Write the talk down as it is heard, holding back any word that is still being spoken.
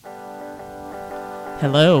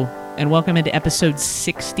Hello, and welcome into episode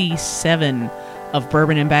 67 of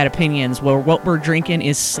Bourbon and Bad Opinions, where what we're drinking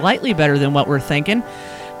is slightly better than what we're thinking.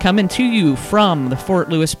 Coming to you from the Fort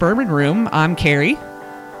Lewis Bourbon Room, I'm Carrie.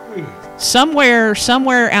 Somewhere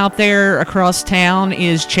out there across town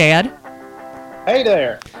is Chad. Hey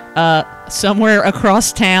there. Somewhere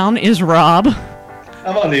across town is Rob.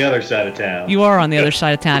 I'm on the other side of town. You are on the other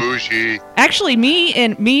side of town. Bougie. Actually, me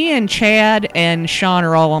and Chad and Sean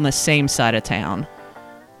are all on the same side of town.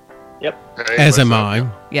 Yep. Hey, As what's am up?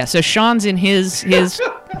 I. Yeah, so Sean's in his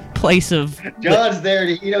place of... John's there.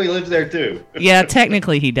 He lives there too. Yeah,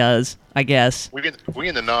 technically he does, I guess. We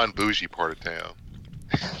in the non-bougie part of town.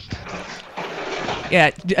 Yeah,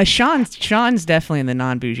 Sean's definitely in the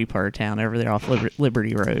non-bougie part of town over there off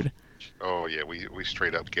Liberty Road. Oh yeah, we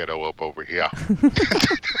straight up ghetto up over here.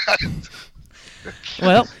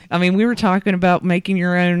 Well, I mean, we were talking about making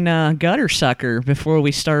your own gutter sucker before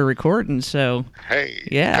we started recording, so... Hey,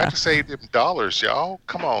 Yeah. got to save them dollars, y'all.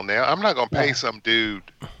 Come on now. I'm not gonna pay some dude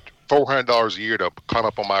 $400 a year to climb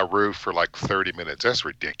up on my roof for like 30 minutes. That's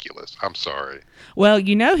ridiculous. I'm sorry. Well,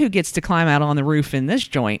 you know who gets to climb out on the roof in this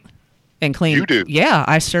joint and clean? You do. Yeah,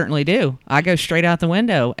 I certainly do. I go straight out the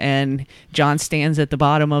window, and John stands at the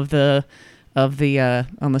bottom of the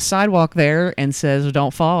on the sidewalk there and says,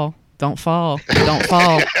 "Don't fall, don't fall, don't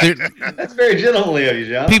fall." That's very gentlemanly of you,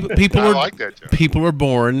 John. People I are like that, John. people are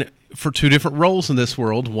born for two different roles in this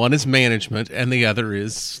world. One is management, and the other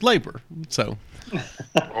is labor. So,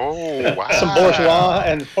 Oh wow. Some bourgeois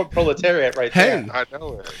and proletariat right Hey. there. I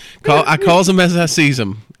know it. I calls them as I sees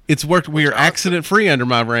them. It's worked. We are accident free under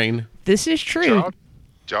my reign. This is true.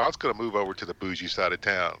 John's gonna move over to the bougie side of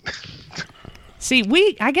town. See,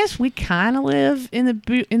 I guess we kind of live in the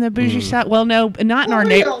bougie side. Well, no, not in our You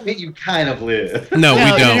neighborhood. don't mean you kind of live. No, we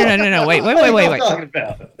don't. No. Wait. What are you talking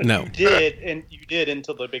about? No. You did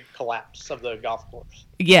until the big collapse of the golf course.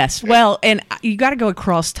 Yes. Well, and you got to go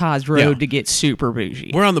across Todd's Road Yeah. to get super bougie.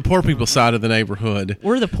 We're on the poor people side of the neighborhood.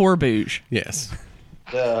 We're the poor bouge. Yes.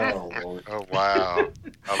 Oh, Lord. Oh wow.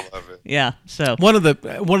 I love it. Yeah. So One of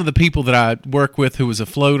the people that I work with who was a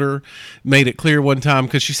floater made it clear one time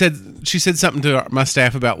because she said something to my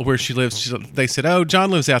staff about where she lives. They said, "Oh,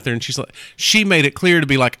 John lives out there," and she made it clear to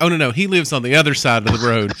be like, "Oh no, he lives on the other side of the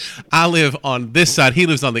road. I live on this side. He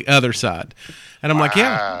lives on the other side." And I'm like,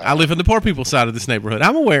 "Yeah, I live in the poor people side of this neighborhood.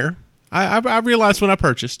 I'm aware. I realized when I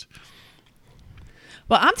purchased."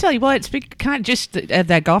 Well, I'm telling you what, speaking kind of just at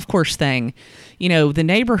that golf course thing, you know, the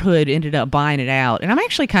neighborhood ended up buying it out. And I'm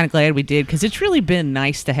actually kind of glad we did because it's really been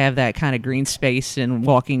nice to have that kind of green space and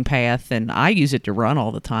walking path. And I use it to run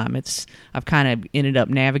all the time. I've kind of ended up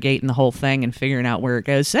navigating the whole thing and figuring out where it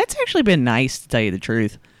goes. So that's actually been nice, to tell you the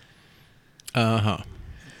truth. Uh-huh.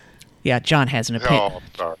 Yeah, John has an opinion. Oh, I'm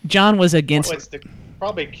sorry. John was against... Well,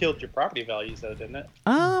 probably killed your property values, though, didn't it?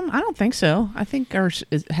 I don't think so. I think our house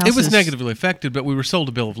It was is- negatively affected, but we were sold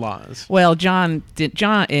a bill of lies. Well,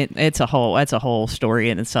 it's a whole story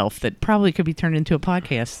in itself that probably could be turned into a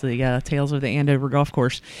podcast. The Tales of the Andover Golf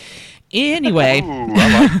Course. Anyway, Ooh,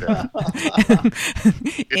 I like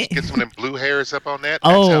that. Get some of them blue hairs up on that.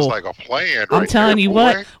 That Oh. sounds like a plan. I'm right telling there, you boy.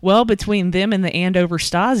 what. Well, between them and the Andover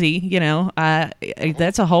Stasi, you know,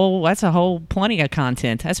 that's a whole plenty of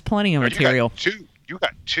content. That's plenty of material. You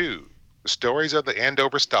got two stories of the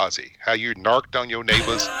Andover Stasi. How you narked on your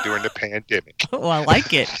neighbors during the pandemic. Well, I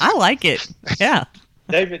like it. I like it. Yeah.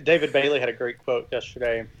 David Bailey had a great quote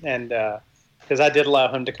yesterday, and because I did allow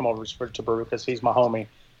him to come over to brew because he's my homie.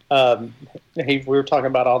 We were talking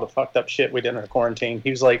about all the fucked up shit we did in the quarantine.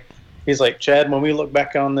 He's like, Chad, when we look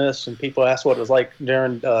back on this and people ask what it was like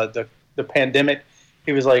during the pandemic,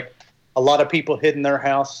 he was like, a lot of people hid in their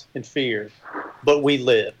house in fear, but we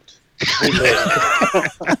lived. I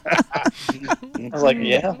was like,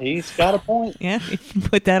 yeah, he's got a point. Yeah.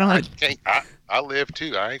 Put that on. I live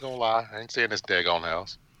too. I ain't gonna lie. I ain't saying this daggone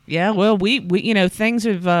house. Yeah, well, we you know, things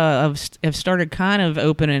have started kind of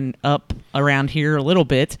opening up around here a little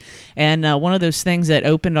bit, and one of those things that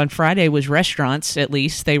opened on Friday was restaurants. At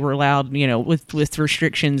least they were allowed, you know, with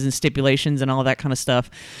restrictions and stipulations and all that kind of stuff,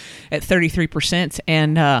 at 33%.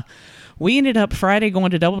 And we ended up Friday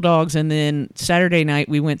going to Double Dogs, and then Saturday night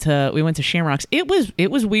we went to Shamrocks. It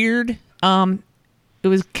was weird. It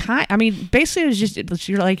was basically it was just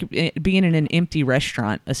you're like being in an empty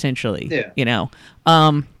restaurant essentially. Yeah. You know.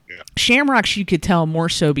 Shamrocks you could tell more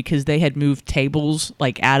so because they had moved tables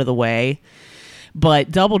like out of the way.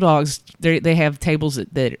 But Double Dogs, they have tables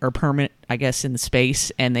that are permanent, I guess, in the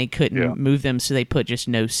space, and they couldn't move them, so they put just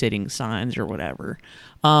no sitting signs or whatever.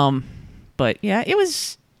 But yeah, it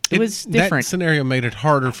was It was different. That scenario made it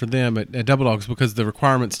harder for them at Double Dogs because of the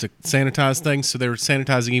requirements to sanitize things. So they were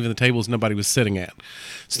sanitizing even the tables nobody was sitting at.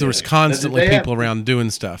 So there was constantly people around doing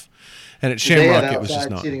stuff. And at Shamrock, it was just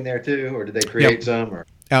not. Seating there too, or did they create some? Or?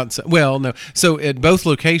 Outside, well, no. So at both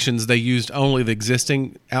locations, they used only the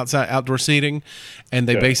existing outdoor seating, and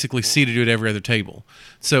they basically seated you at every other table.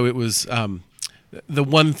 So it was the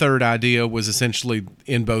 1/3 idea was essentially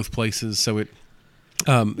in both places. So it.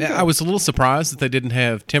 I was a little surprised that they didn't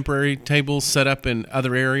have temporary tables set up in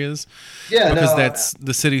other areas. Yeah, because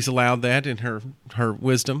the city's allowed that in her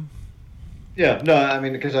wisdom. Yeah, no, I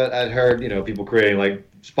mean because I'd heard people creating like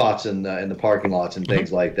spots in the parking lots and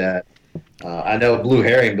things like that. I know Blue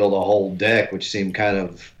Herring built a whole deck, which seemed kind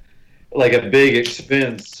of like a big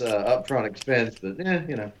expense, upfront expense, but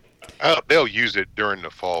they'll use it during the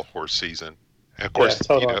fall horse season. And of course,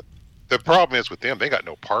 totally. The problem is with them, they got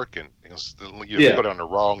no parking. You go down the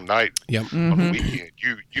wrong night on the weekend.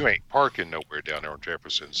 You ain't parking nowhere down there on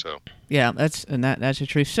Jefferson. So yeah, that's the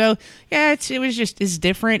truth. So yeah, it's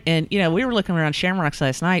different. And we were looking around Shamrocks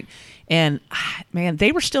last night, and man,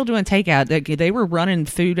 they were still doing takeout. They were running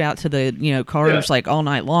food out to the cars like all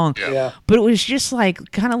night long. Yeah. But it was just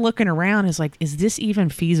like kind of looking around. Is like, is this even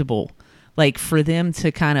feasible? Like for them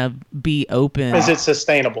to kind of be open? Is it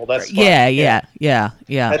sustainable? That's yeah.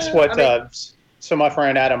 That's what. So my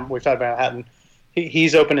friend Adam, we've talked about Hatton.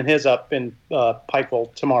 He's opening his up in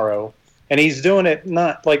Pikeville tomorrow, and he's doing it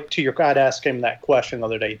not like to your. I'd ask him that question the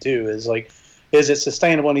other day too. Is like, is it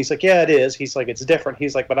sustainable? And he's like, yeah, it is. He's like, it's different.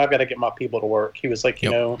 He's like, but I've got to get my people to work. He was like,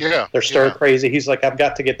 they're stir crazy. He's like, I've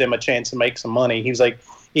got to get them a chance to make some money. He's like,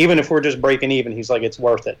 even if we're just breaking even, he's like, it's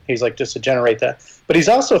worth it. He's like, just to generate that. But he's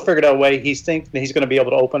also figured out a way. He's thinking he's going to be able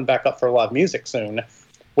to open back up for live music soon.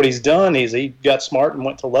 What he's done is he got smart and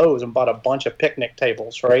went to Lowe's and bought a bunch of picnic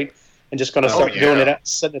tables, right? And just going to start doing it,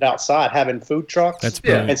 setting it outside, having food trucks. That's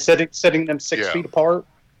brilliant. And setting them 6 feet apart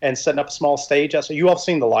and setting up a small stage. So you all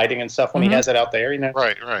seen the lighting and stuff when he has it out there,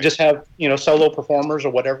 Right. Just have, solo performers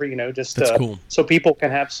or whatever, just that's cool. So people can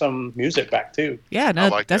have some music back too. Yeah,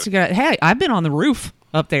 no, that's a good. Hey, I've been on the roof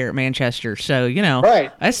up there at Manchester, so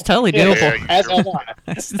right. That's totally doable. Yeah, As am I.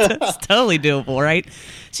 That's totally doable, right?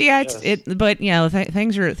 So yeah, but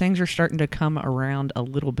things are starting to come around a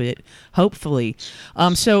little bit, hopefully.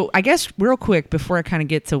 So I guess real quick before I kind of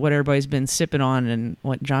get to what everybody's been sipping on and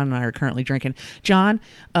what John and I are currently drinking, John,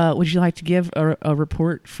 would you like to give a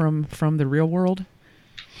report from the real world?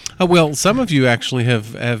 Well, some of you actually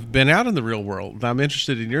have been out in the real world. I'm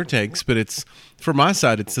interested in your takes, but it's from my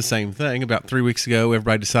side, it's the same thing. About 3 weeks ago,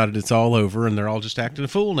 everybody decided it's all over, and they're all just acting a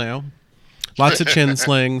fool now. Lots of chin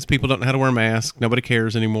slings. People don't know how to wear masks. Nobody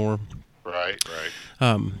cares anymore. Right.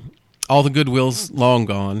 All the goodwill's long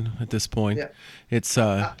gone at this point. Yeah. It's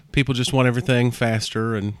people just want everything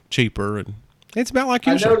faster and cheaper, and it's about like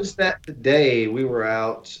usual. I noticed that today we were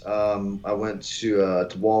out. I went to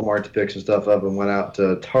Walmart to pick some stuff up and went out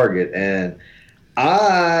to Target, and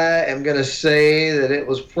I am going to say that it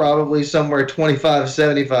was probably somewhere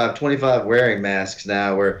 25 wearing masks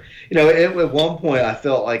now, where, at one point I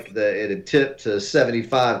felt like it had tipped to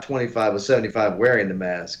 25 with 75 wearing the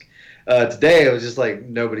mask. Today it was just like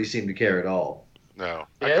nobody seemed to care at all. No.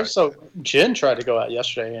 Yeah, so Jen tried to go out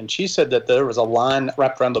yesterday, and she said that there was a line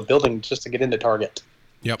wrapped around the building just to get into Target.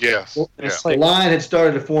 Yep. Yes. It's The like, line had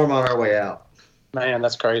started to form on our way out. man,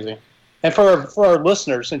 that's crazy. And for our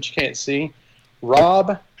listeners, since you can't see,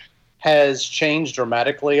 Rob has changed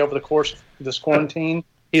dramatically over the course of this quarantine.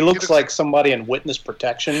 He looks like somebody in witness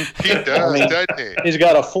protection. He does, doesn't he? He's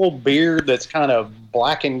got a full beard that's kind of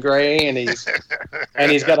black and gray, and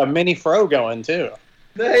he's got a mini fro going too.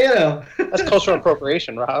 That's cultural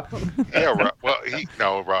appropriation, Rob. Yeah, Rob.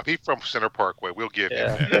 Well, Rob. He's from Center Parkway. We'll give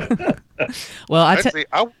him that. Well, Go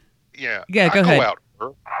ahead.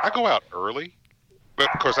 I go out early, but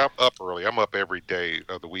because I'm up early. I'm up every day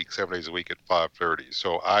of the week, 7 days a week at 5:30.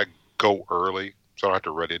 So I go early, so I don't have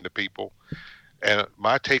to run into people. And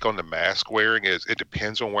my take on the mask wearing is it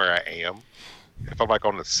depends on where I am. If I'm like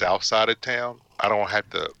on the south side of town, I don't have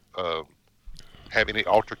to have any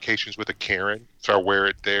altercations with a Karen, so I wear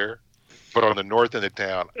it there. But on the north end of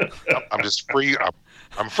town, I'm just free.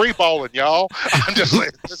 I'm free balling, y'all. I'm just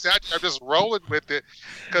rolling with it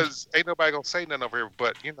because ain't nobody gonna say nothing over here.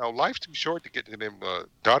 But life's too short to get to them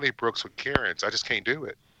Donnybrooks with Karens. I just can't do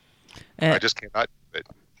it. I just cannot do it.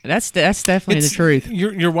 That's definitely the truth.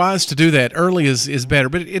 You're wise to do that. Early is better,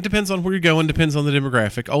 but it depends on where you're going, depends on the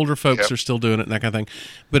demographic. Older folks are still doing it and that kind of thing.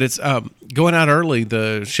 But it's going out early,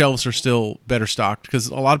 the shelves are still better stocked because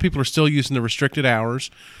a lot of people are still using the restricted hours.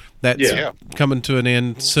 That's coming to an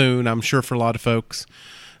end soon, I'm sure, for a lot of folks.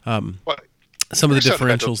 some of the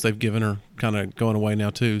differentials they've given are kind of going away now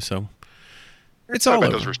too. So it's all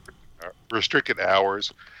over. Those restricted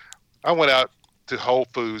hours. I went out to Whole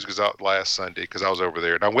Foods last Sunday because I was over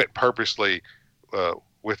there, and I went purposely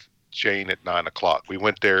with Jane at 9 o'clock. We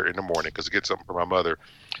went there in the morning because to get something for my mother.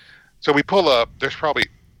 So we pull up. There's probably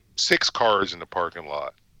 6 cars in the parking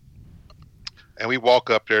lot. And we walk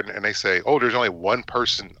up there, and they say, oh, there's only one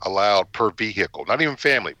person allowed per vehicle. Not even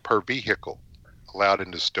family, per vehicle allowed in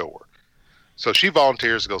the store. So she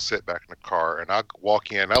volunteers to go sit back in the car, and I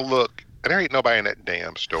walk in. I look, and there ain't nobody in that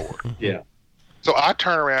damn store. Yeah. So I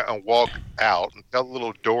turn around and walk out and tell the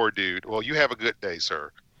little door dude, well, you have a good day,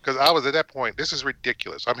 sir. Because I was at that point, this is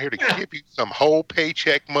ridiculous. I'm here to give you some whole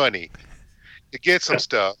paycheck money to get some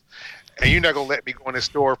stuff, and you're not going to let me go in the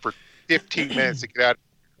store for 15 minutes to get out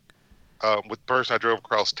with the person I drove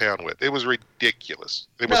across town with. It was ridiculous.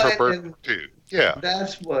 It was her birthday, too. Yeah.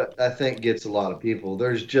 That's what I think gets a lot of people.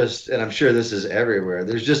 There's just, and I'm sure this is everywhere,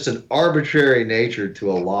 there's just an arbitrary nature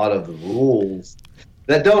to a lot of the rules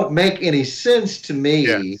that don't make any sense to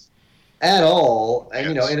me at all.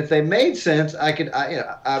 And, and if they made sense,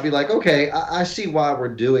 I'd be like, okay, I see why we're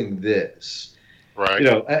doing this. Right.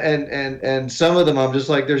 And some of them I'm just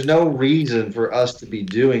like, there's no reason for us to be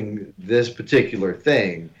doing this particular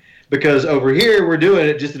thing. Because over here, we're doing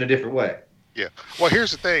it just in a different way. Yeah. Well,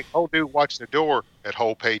 here's the thing. Old dude watching the door at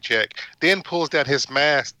Whole Paycheck, then pulls down his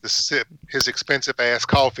mask to sip his expensive-ass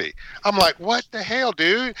coffee. I'm like, what the hell,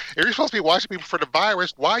 dude? If you're supposed to be watching people for the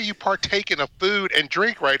virus, why are you partaking of food and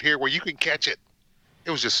drink right here where you can catch it?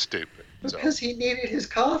 It was just stupid. Because he needed his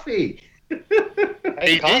coffee.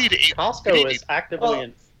 Costco is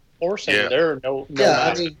actively enforcing their no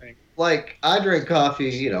mask thing. Like, I drink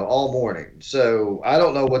coffee, all morning. So I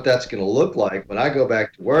don't know what that's going to look like when I go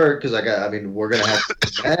back to work because we're going to have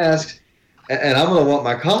masks and I'm going to want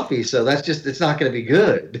my coffee. So it's not going to be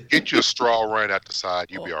good. Get you a straw right out the side.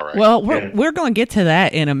 You'll be all right. Well, we're going to get to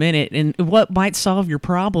that in a minute and what might solve your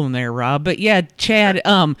problem there, Rob. But yeah, Chad,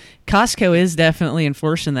 Costco is definitely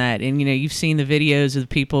enforcing that. And, you've seen the videos of the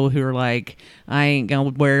people who are like, I ain't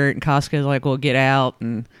going to wear it. And Costco's like, well, get out.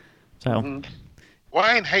 And so... Mm-hmm. Well,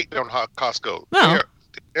 I ain't hating on Costco. No.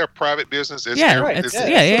 They're a private business. But they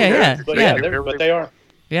are.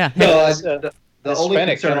 Yeah. No, the only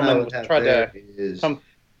concern I would have there is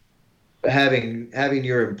having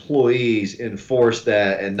your employees enforce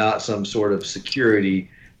that and not some sort of security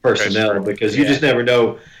personnel because you just never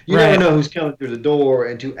know. You never know who's coming through the door,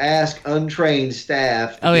 and to ask untrained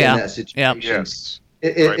staff in that situation,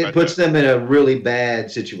 it puts them in a really bad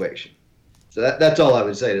situation. So that's all I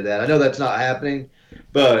would say to that. I know that's not happening,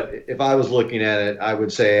 but if I was looking at it, I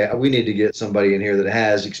would say we need to get somebody in here that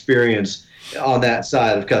has experience on that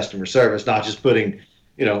side of customer service, not just putting,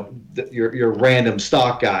 your random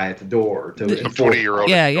stock guy at the door to enforce. 20-year-old.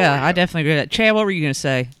 Yeah, I definitely agree with that. Chad, what were you going to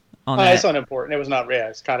say on that? It's unimportant. It was not. Yeah,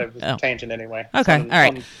 it's kind of a tangent anyway. Okay, all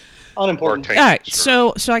right. Unimportant. All right,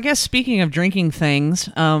 so I guess speaking of drinking things,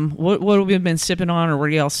 what have we been sipping on, or what are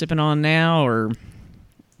y'all sipping on now, or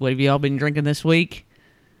what have y'all been drinking this week?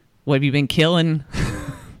 What have you been killing?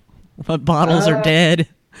 What bottles are dead?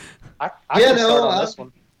 I can start on this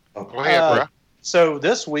one. Go ahead, bro. So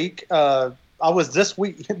this week, I was this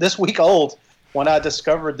week old when I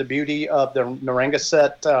discovered the beauty of the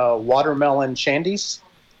Narragansett watermelon shandies.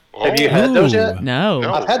 Have you had those yet? No.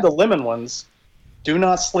 I've had the lemon ones. Do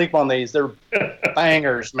not sleep on these. They're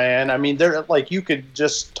bangers, man. I mean, they're like you could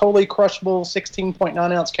just totally crushable 16.9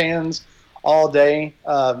 ounce cans all day.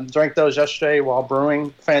 Drank those yesterday while brewing.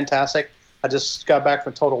 Fantastic. I just got back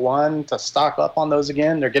from Total Wine to stock up on those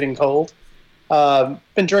again. They're getting cold.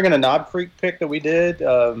 Been drinking a Knob Creek pick that we did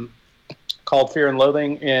called Fear and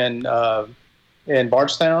Loathing in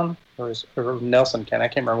Bardstown or Nelson County. I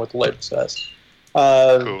can't remember what the label says.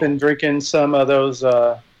 Cool. Been drinking some of those,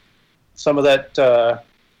 some of that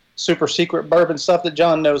super secret bourbon stuff that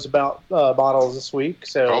John knows about bottles this week.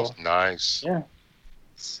 So nice. Yeah.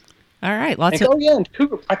 All right. And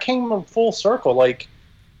Cougar. I came full circle. Like,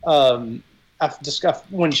 when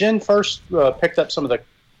Jen first picked up some of the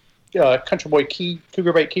Country Boy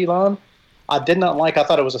Cougar Bait Key Lime, I did not like. I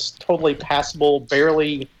thought it was a totally passable,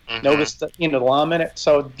 barely noticed the lime in it.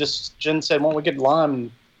 So just Jen said, "Why don't we get lime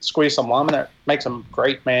and squeeze some lime in it? Makes them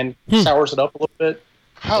great, man. Sours it up a little bit."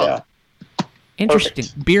 Huh. Yeah. Interesting.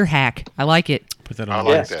 Perfect. Beer hack. I like it. Put that on.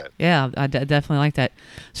 I like that. Yeah, I definitely like that.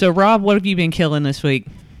 So, Rob, what have you been killing this week?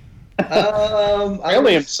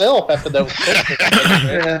 Only himself after those.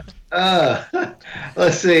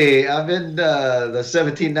 Let's see. I've been the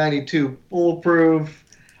 1792 Foolproof.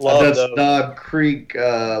 Love That's those. Knob Creek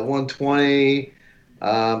 120.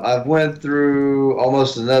 I've went through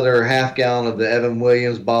almost another half gallon of the Evan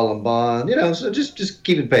Williams Bottle and Bond. So just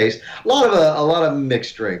keeping pace. A lot of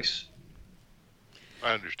mixed drinks.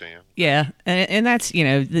 I understand. Yeah, and that's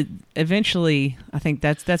eventually I think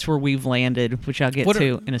that's where we've landed, which I'll get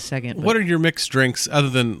to in a second. But. What are your mixed drinks other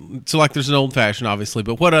than like there's an old fashioned obviously,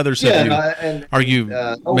 but what others are you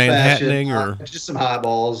Manhattaning or just some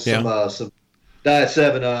highballs, some Diet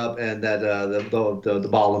 7-Up, and that the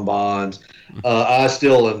Bottle and Bonds. I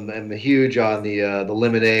still am huge on the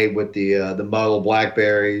lemonade with the muddled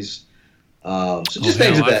blackberries. So just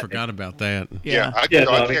things of that. I forgot about that. Yeah.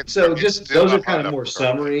 So just those are kind of more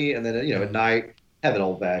summery, and then at night have an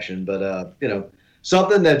old fashioned, but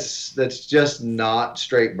something that's just not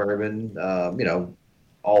straight bourbon.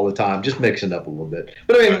 All the time, just mixing up a little bit.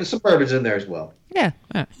 But I mean, some bourbon's in there as well. Yeah.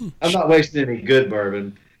 I'm not wasting any good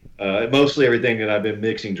bourbon. Mostly everything that I've been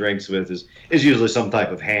mixing drinks with is usually some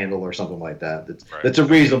type of handle or something like that. That's a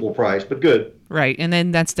reasonable price, but good. Right, and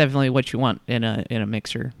then that's definitely what you want in a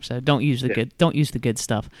mixer. So don't use the good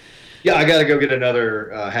stuff. Yeah, I got to go get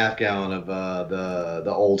another half gallon of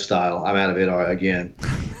the old style. I'm out of it again.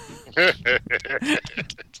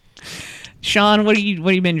 Sean, what have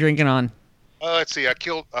you been drinking on? Let's see. I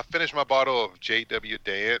finished my bottle of J.W.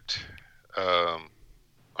 Dant. I'm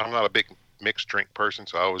not a big mixed drink person,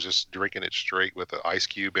 so I was just drinking it straight with an ice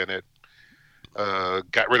cube in it.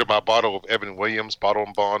 Got rid of my bottle of Evan Williams Bottle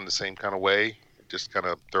and Bond the same kind of way. Just kind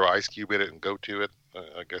of throw ice cube in it and go to it.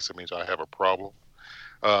 I guess it means I have a problem.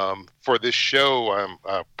 For this show,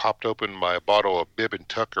 I popped open my bottle of Bibb and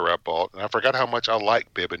Tucker I bought, and I forgot how much I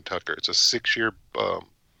like Bibb and Tucker. It's a 6-year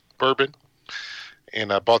bourbon,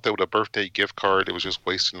 and I bought that with a birthday gift card. It was just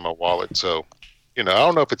wasting my wallet. So, I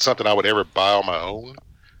don't know if it's something I would ever buy on my own,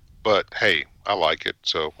 but hey, I like it.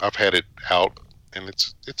 So I've had it out, and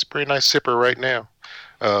it's a pretty nice sipper right now.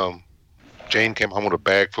 Jane came home with a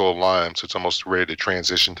bag full of lime, so it's almost ready to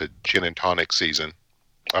transition to gin and tonic season.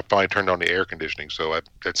 I finally turned on the air conditioning, so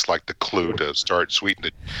that's like the clue to start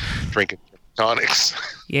sweetening drinking tonics.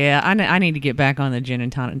 Yeah, I need to get back on the gin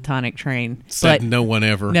and tonic train. Said but no one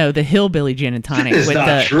ever. No, the hillbilly gin and tonic with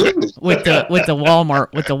the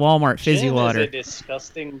Walmart fizzy gin water. Is a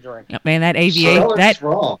disgusting drink. Man, that aviation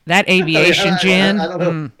gin. I don't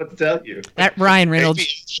know what to tell you. That Ryan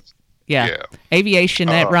Reynolds. Aviation.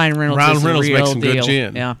 That Ryan Reynolds is a real makes some deal. good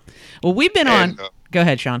gin. Yeah. Well, we've been on. Go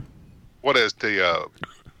ahead, Sean. What is the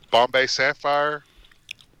Bombay Sapphire?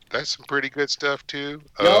 That's some pretty good stuff too.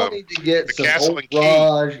 Y'all need to get some Old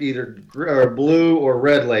Raj, either blue or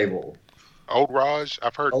red label. Old Raj,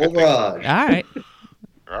 I've heard. Old Raj. All right.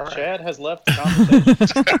 Chad has left the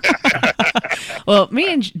conversation. Well,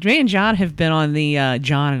 me and John have been on the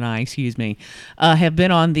John and I, excuse me, have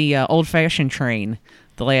been on the old fashioned train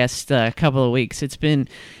the last couple of weeks. It's been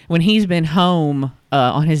when he's been home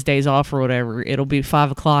on his days off or whatever. It'll be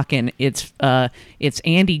 5:00, and it's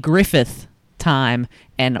Andy Griffith time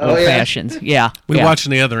and old fashions. Yeah, we're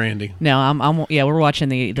watching the other Andy. No, we're watching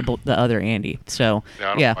the other Andy. So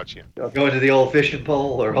going to the old fishing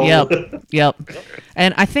pole or Yep.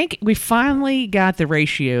 And I think we finally got the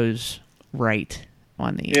ratios right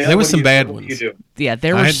on these. Yeah, there was some bad ones. Yeah,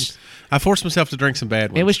 there was. I forced myself to drink some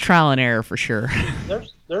bad ones. It was trial and error for sure.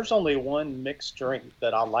 There's only one mixed drink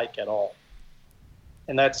that I like at all,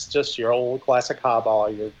 and that's just your old classic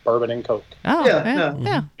highball, your bourbon and Coke. Oh,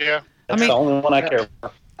 yeah. That's the only one I care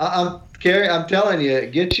for. Kerry, I'm telling you,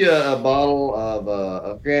 get you a bottle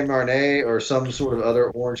of Grand Marnier or some sort of other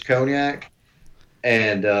orange cognac,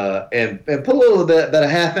 and put a little bit, about a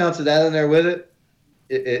half ounce of that in there with it.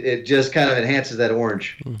 It just kind of enhances that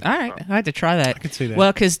orange. All right, I had to try that. I can see that.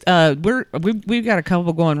 Well, because we've got a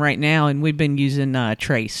couple going right now, and we've been using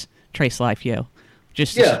Trace Life,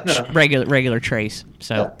 just regular Trace.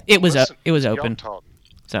 So it was open.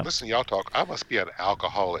 So. Listen, y'all talk. I must be an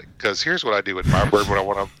alcoholic because here's what I do with my bourbon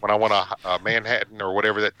when I want a Manhattan or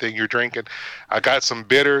whatever that thing you're drinking. I got some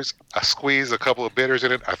bitters. I squeeze a couple of bitters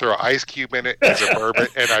in it. I throw an ice cube in it as a bourbon,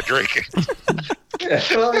 and I drink it. Yeah,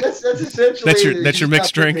 well, that's essentially that's your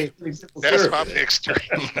mixed drink. That's my mixed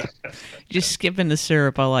drink. Just skipping the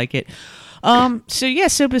syrup. I like it.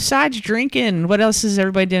 So besides drinking, what else has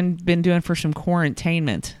everybody been doing for some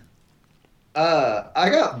quarantainment? I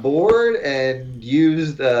got bored and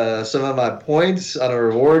used some of my points on a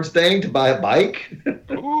rewards thing to buy a bike.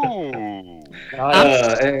 Ooh.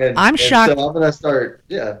 I'm shocked. So I'm gonna start.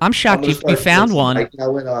 Yeah. I'm shocked you found one. I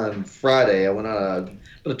went on Friday. I went on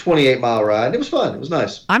a 28-mile ride. It was fun. It was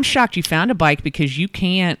nice. I'm shocked you found a bike because you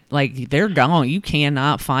can't, they're gone. You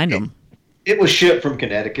cannot find them. It was shipped from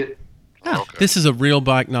Connecticut. Oh. Okay. This is a real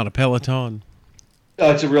bike, not a Peloton.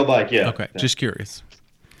 Oh, it's a real bike. Yeah. Okay. Just curious.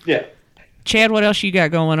 Yeah. Chad, what else you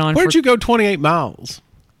got going on? Where'd you go 28 miles?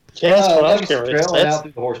 Yes, trail out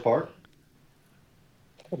through the horse park.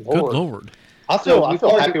 Good Good Lord. I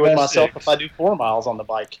feel happy with myself if I do 4 miles on the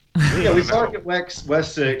bike. Yeah, we park at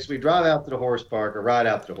West 6. We drive out to the horse park, or ride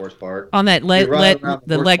out to the horse park. On that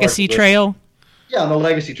the Legacy Trail? Yeah, on the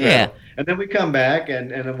Legacy Trail. Yeah. And then we come back,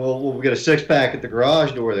 and then we'll get a 6-pack at the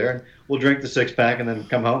garage door there, and we'll drink the 6-pack and then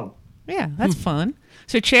come home. Yeah, that's fun.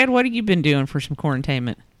 So, Chad, what have you been doing for some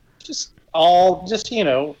quarantainment? Well,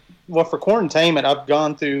 for quarantainment, I've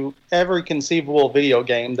gone through every conceivable video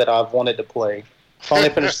game that I've wanted to play. Finally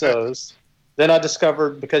finished those. Then I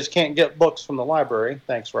discovered, because you can't get books from the library,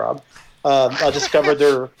 thanks, Rob. I discovered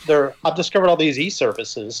I've discovered all these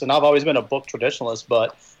e-services, and I've always been a book traditionalist,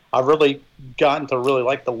 but I've really gotten to really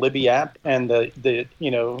like the Libby app and the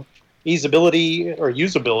easeability or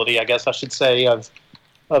usability, I guess I should say, of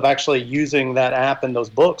actually using that app and those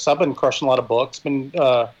books. I've been crushing a lot of books. Been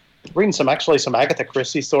reading some Agatha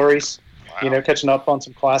Christie stories. Wow. Catching up on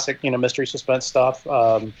some classic mystery suspense stuff.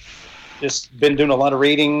 Just been doing a lot of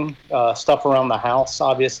reading, stuff around the house.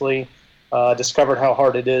 Obviously, discovered how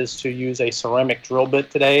hard it is to use a ceramic drill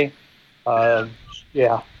bit today.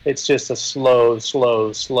 It's just a slow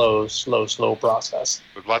process.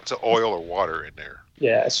 With lots of oil or water in there.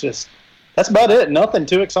 Yeah, that's about it. Nothing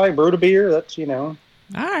too exciting. Brewed a beer. That's All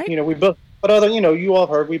right. We built. But you all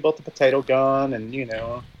heard we built the potato gun, and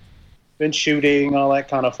been shooting, all that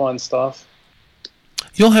kind of fun stuff.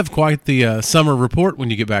 You'll have quite the summer report when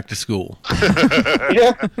you get back to school.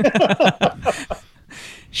 Yeah.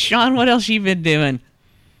 Sean, what else you been doing?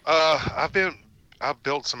 I've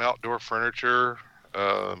built some outdoor furniture.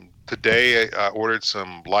 Today I ordered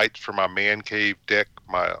some lights for my man cave deck.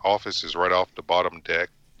 My office is right off the bottom deck,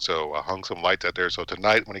 so I hung some lights out there. So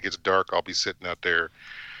tonight when it gets dark, I'll be sitting out there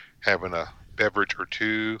having a beverage or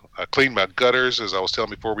two. I cleaned my gutters, as I was telling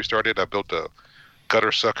before we started. I built a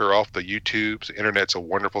gutter sucker off the YouTube. The internet's a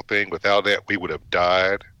wonderful thing. Without that, we would have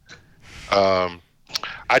died.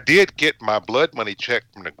 I did get my blood money check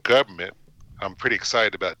from the government. I'm pretty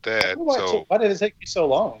excited about that. Why did it take you so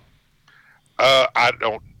long?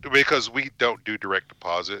 Because we don't do direct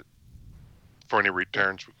deposit for any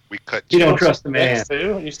returns. We cut checks. You don't trust the man.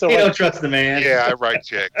 You don't trust the man. Yeah, I write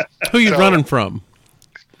checks. Who you running from?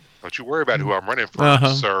 Don't you worry about who I'm running from,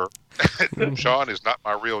 sir. Sean is not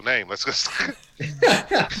my real name. Let's just.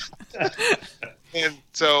 And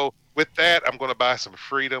so with that, I'm going to buy some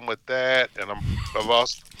freedom with that, and I'm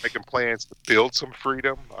also making plans to build some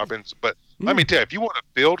freedom. But let me tell you, if you want to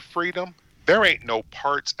build freedom, there ain't no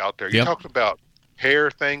parts out there. You're talking about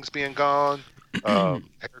hair things being gone,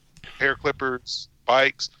 hair clippers,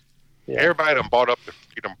 bikes. Yeah. Everybody done bought up the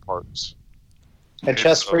freedom parts. And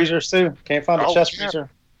chest freezers too. Can't find a chest freezer.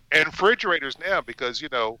 And refrigerators now, because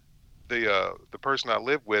the person I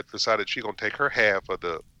live with decided she's gonna take her half of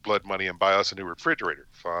the blood money and buy us a new refrigerator.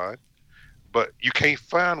 Fine, but you can't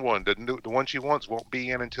find one. The one she wants won't be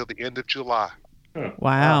in until the end of July.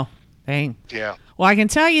 Wow. Dang. Yeah. Well, I can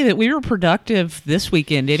tell you that we were productive this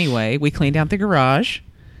weekend anyway. We cleaned out the garage.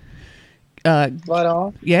 Right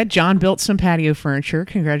on. Yeah, John built some patio furniture.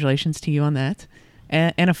 Congratulations to you on that.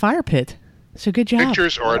 And a fire pit. So good job.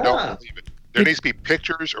 Pictures or I don't believe it. There needs to be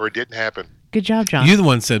pictures or it didn't happen. Good job, John. You the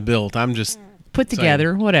one said built. I'm just put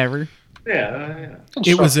together, whatever. Yeah.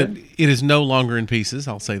 It is no longer in pieces,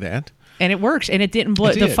 I'll say that. And it works, and it didn't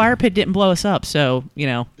blow. The fire pit didn't blow us up, so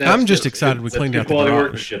I'm just excited we cleaned out the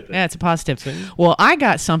garage. Yeah, it's a positive. Well, I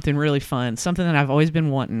got something really fun, something that I've always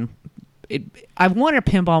been wanting. I wanted a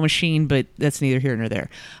pinball machine, but that's neither here nor there.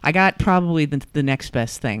 I got probably the next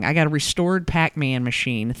best thing. I got a restored Pac-Man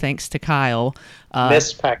machine, thanks to Kyle.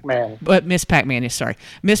 Miss Pac-Man. Miss Pac-Man, sorry.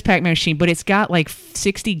 Miss Pac-Man machine, but it's got like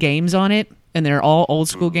 60 games on it. And they're all old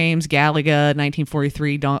school games: Galaga,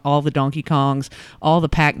 1943, all the Donkey Kongs, all the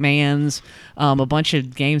Pac-Mans, a bunch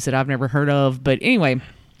of games that I've never heard of. But anyway,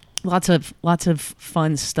 lots of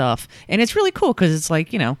fun stuff, and it's really cool because it's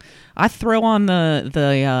like I throw on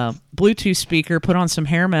the Bluetooth speaker, put on some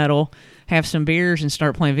hair metal, have some beers, and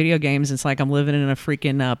start playing video games. It's like I'm living in a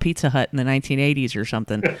freaking Pizza Hut in the 1980s or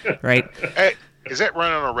something, right? Hey. Is that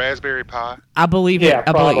running on a Raspberry Pi? I believe it.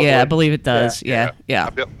 I believe it does. Yeah. I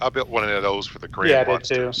built one of those for the Grand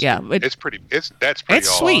Monsters. Yeah, that's pretty It's awesome.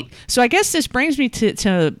 sweet. So I guess this brings me to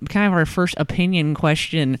kind of our first opinion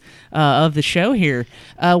question of the show here.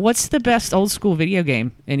 What's the best old school video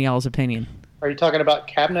game in y'all's opinion? Are you talking about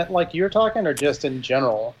cabinet like you're talking, or just in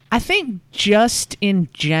general? I think just in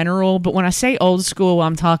general, but when I say old school,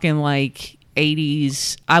 I'm talking like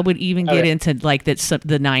 80s. I would even get into like the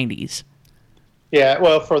 90s. Yeah,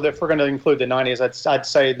 well, if we're going to include the 90s, I'd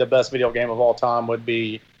say the best video game of all time would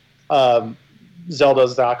be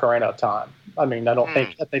Zelda's the Ocarina of Time. I mean, I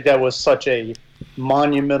think that was such a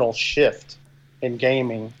monumental shift in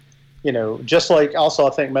gaming. You know, just like also I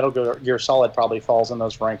think Metal Gear Solid probably falls in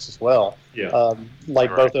those ranks as well. Yeah.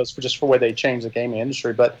 Both those just for where they changed the gaming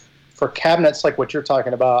industry. But for cabinets like what you're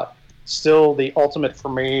talking about, still the ultimate for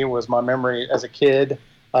me was my memory as a kid.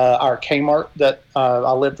 Our Kmart that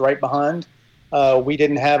I lived right behind. We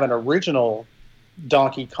didn't have an original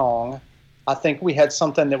Donkey Kong. I think we had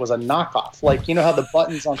something that was a knockoff. Like, you know how the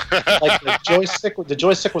buttons on, like the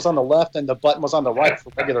joystick was on the left and the button was on the right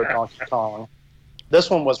for regular Donkey Kong. This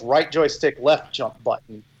one was right joystick, left jump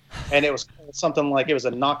button, and it was something like it was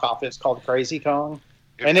a knockoff. It's called Crazy Kong,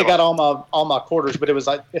 and it got all my quarters, but it was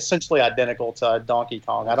like essentially identical to Donkey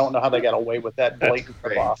Kong. I don't know how they got away with that blatant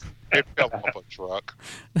off. It fell off a truck.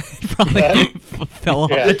 Probably fell off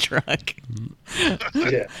the truck.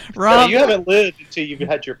 Yeah. Rob, you haven't lived until you've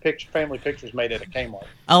had your family pictures made at a Kmart.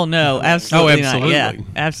 Oh no, absolutely not. Yeah,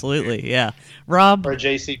 absolutely. Yeah, Rob or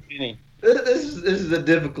J.C. Penney. This is a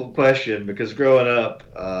difficult question because growing up,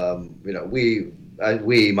 you know,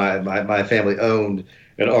 my family owned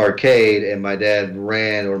an arcade, and my dad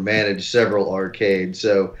ran or managed several arcades.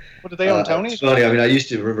 So, what did they own, Tony? It's funny. I mean, I used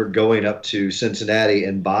to remember going up to Cincinnati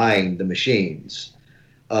and buying the machines,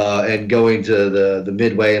 and going to the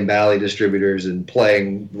Midway and Bally distributors and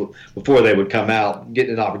playing before they would come out,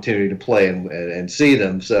 getting an opportunity to play and see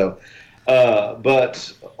them. So,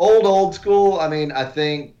 but old school. I mean, I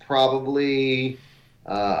think probably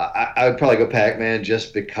I would probably go Pac-Man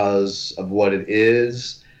just because of what it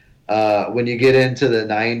is. When you get into the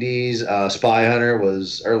 90s, Spy Hunter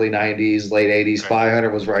was early 90s, late 80s. Spy Hunter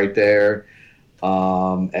was right there.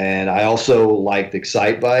 And I also liked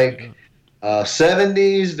Excite Bike.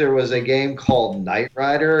 70s, there was a game called Knight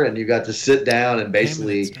Rider, and you got to sit down and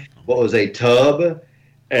basically what was a tub,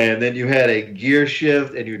 and then you had a gear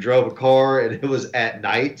shift, and you drove a car, and it was at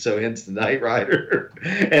night, so hence the Knight Rider.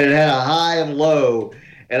 And it had a high and low.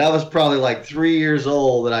 And I was probably like 3 years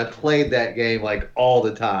old, and I played that game like all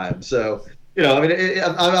the time. So, you know, I mean,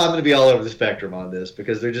 I'm going to be all over the spectrum on this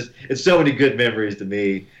because it's so many good memories to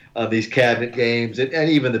me of these cabinet games and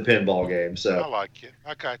even the pinball games. So I like it.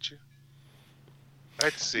 I got you.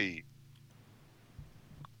 Let's see.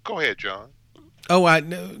 Go ahead, John. Oh,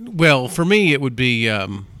 well, for me, it would be,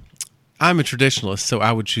 I'm a traditionalist, so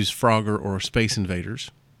I would choose Frogger or Space Invaders.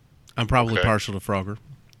 I'm probably partial to Frogger.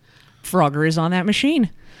 Frogger is on that machine.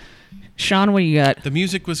 Sean, what do you got? The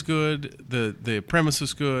music was good. The premise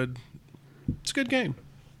was good. It's a good game.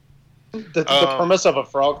 The premise of a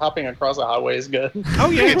frog hopping across a highway is good. Oh,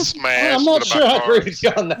 yeah. It's smashed. I'm not sure I agree with you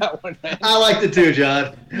on that one, man. I liked it too,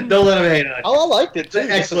 John. Don't let him hate on it. Oh, I liked it too. It's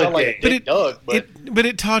an excellent game. But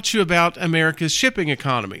it taught you about America's shipping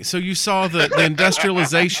economy. So you saw the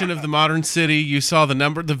industrialization of the modern city. You saw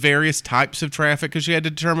the various types of traffic because you had to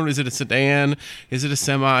determine, is it a sedan? Is it a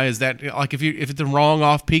semi? Is that like if it's the wrong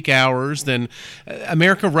off-peak hours, then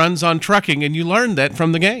America runs on trucking, and you learned that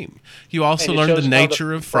from the game. You also learned the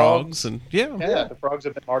nature of frogs. And the frogs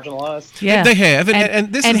have been marginalized. Yeah, they have,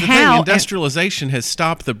 and this is the thing. Industrialization has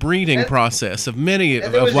stopped the breeding process of many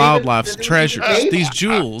of wildlife's treasures. These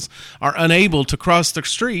jewels are unable to cross the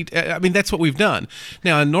street. I mean, that's what we've done.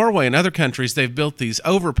 Now, in Norway and other countries, they've built these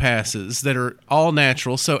overpasses that are all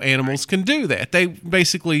natural, so animals can do that. They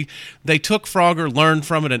took Frogger, learned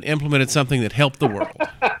from it, and implemented something that helped the world.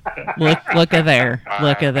 Look at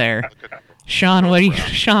there. Sean, what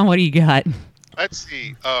do you got? Let's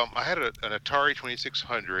see. I had an Atari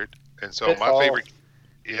 2600, and so my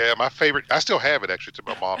favorite. I still have it actually. It's at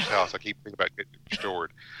my mom's house. I keep thinking about getting it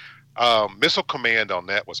restored. Missile Command on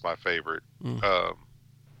that was my favorite. And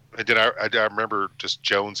then I remember just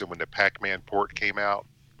jonesing when the Pac-Man port came out,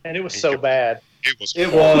 and it was so bad. It was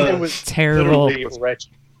terrible.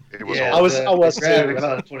 Wretched. It was. I was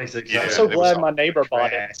too. I'm so glad my neighbor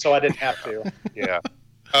bought it, so I didn't have to. Yeah.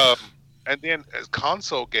 And then as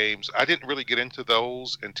console games, I didn't really get into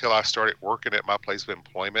those until I started working at my place of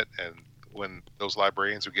employment. And when those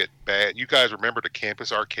librarians would get bad, you guys remember the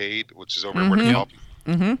Campus Arcade, which is over in Ward.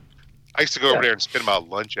 Mm-hmm. I used to go over there and spend my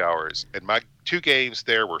lunch hours. And my two games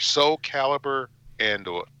there were Soul Calibur and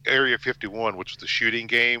Area 51, which was the shooting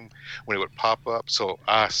game when it would pop up. So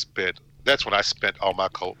that's when I spent all my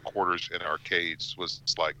quarters in arcades, was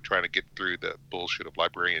like trying to get through the bullshit of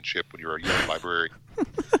librarianship when you're a young librarian.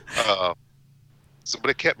 But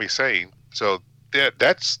it kept me sane. So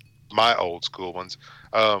that's my old school ones.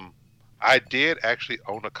 I did actually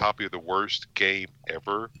own a copy of the worst game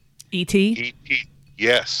ever. E.T.? E.T.,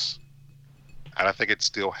 yes. And I think it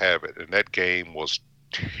still have it. And that game was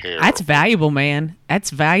terrible. That's valuable, man.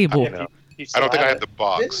 That's valuable. you I don't think I have have the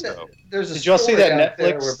box Didn't though. There's a Did y'all see story that out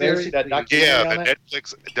there Netflix where series, that basically- documentary? Yeah, on the it?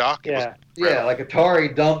 Netflix doc. It was Yeah. Yeah, like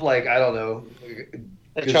Atari dumped like I don't know.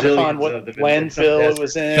 They tried to find gazillions what of them in landfill some it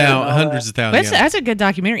was in. Found and all hundreds that. of thousands. That's a good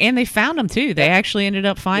documentary, and they found them too. They actually ended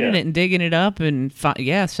up finding Yeah. it and digging it up, and so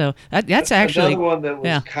that's actually another one that was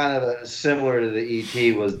yeah. kind of similar to the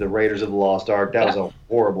ET was the Raiders of the Lost Ark. That was a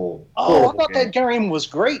horrible. Oh, I horrible thought game. that game was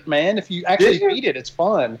great, man. If you actually Did you? beat it, it's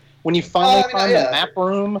fun. When you finally find yeah. the map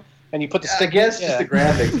room and you put the I stick. guess yeah. just the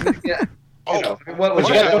graphics. Yeah. Oh, You know, what was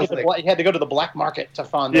But you had to go to was the like- you had to go to the black market to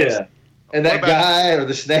find those. Yeah. And that What about- guy or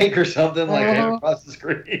the snake or something like Uh-huh. across the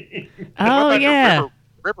screen. What Oh about the yeah,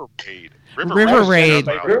 River Raid. River Raid.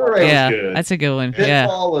 River Raid yeah, was good. that's a good one. Yeah,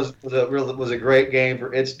 Pitfall was a great game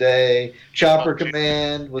for its day. Chopper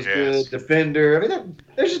Command was Yes. good. Defender. I mean,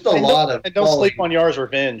 there's just a And lot don't, of. and don't quality. sleep on Yar's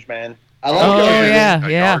Revenge, man. I like Oh, those. yeah.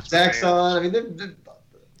 yeah. Zaxxon. I mean,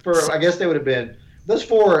 I guess they would have been those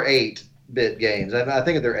 4 or 8-bit games. I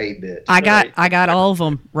think they're 8-bit. I got all of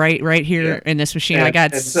them right here Yeah. in this machine. And- I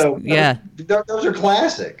got and so yeah. those are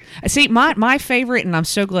classic. See, my favorite, and I'm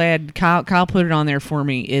so glad Kyle put it on there for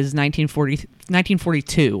me, is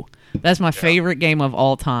 1942. That's my favorite game of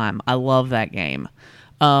all time. I love that game.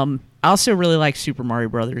 I also really like Super Mario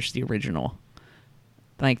Brothers, the original.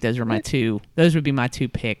 I think those are my two. Those would be my two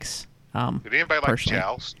picks. Did anybody like Personally.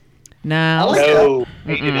 Joust? No. I like No,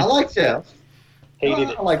 hated I it. like Jeff. Hated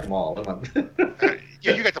I it. like them all.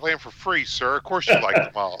 Yeah, you got to play them for free, sir. Of course you like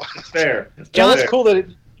them all. Fair. Yeah, that's cool that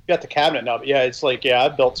you got the cabinet now. But yeah, it's like I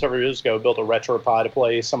built several years ago. Built a RetroPie to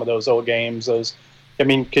play some of those old games.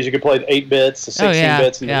 Because you could play the 8 bits, the 16 yeah,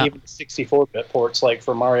 bits, and yeah. even the 64-bit ports, like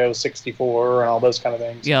for Mario 64 and all those kind of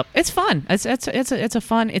things. Yep, it's fun. It's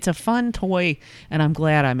a fun toy, and I'm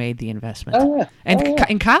glad I made the investment. Oh yeah,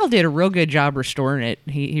 And Kyle did a real good job restoring it.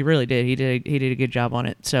 He really did. He did a good job on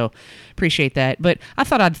it. So appreciate that. But I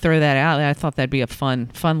thought I'd throw that out. I thought that'd be a fun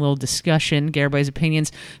little discussion. Get everybody's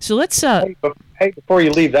opinions. So let's. Hey, before you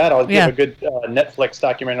leave that, I'll Yeah. give a good Netflix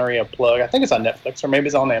documentary a plug. I think it's on Netflix or maybe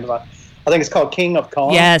it's on Amazon. I think it's called King of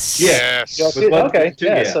Kong. Yes. Yes. Y'all see it? Okay.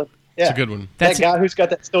 Yeah. So yeah. It's a good one. That's that guy who's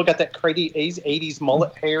still got that crazy 80s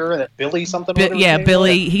mullet hair and that Billy something. whatever his yeah, name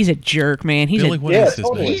Billy. He's a jerk, man. He's Billy, a what yeah, is his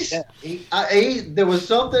totally. name? Yeah. There was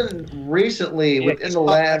something recently Yeah, within he's the popped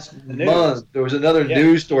last up in the news. month. There was another Yeah.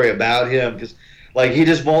 news story about him because, like, he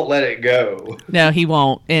just won't let it go. No, he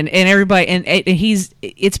won't. And everybody and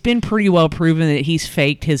it's been pretty well proven that he's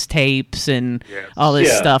faked his tapes and Yes. all this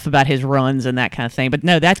Yeah. stuff about his runs and that kind of thing. But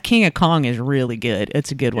no, that King of Kong is really good.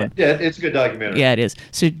 It's a good one. Yeah, it's a good documentary. Yeah, it is.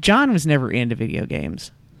 So John was never into video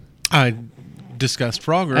games. I discussed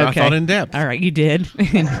Frogger. I thought in depth. All right, you did.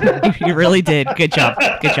 You really did. Good job.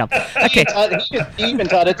 Good job. Okay. He even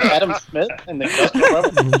taught it to Adam Smith and the Industrial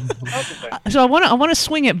Revolution. So I want to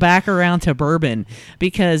swing it back around to bourbon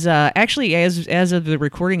because actually as of the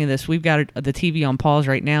recording of this, we've got the TV on pause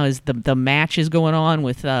right now. Is the match is going on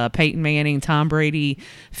with Peyton Manning, Tom Brady,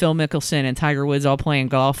 Phil Mickelson, and Tiger Woods all playing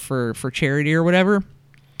golf for charity or whatever.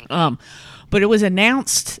 But it was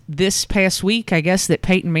announced this past week, I guess, that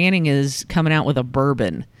Peyton Manning is coming out with a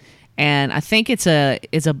bourbon. And I think it's a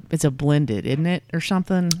blended, isn't it, or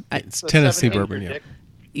something? It's Tennessee bourbon, yeah.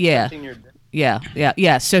 Yeah. 17-year dick.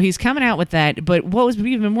 Yeah. So he's coming out with that. But what was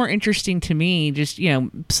even more interesting to me, just,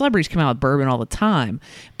 celebrities come out with bourbon all the time,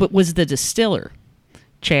 but was the distiller,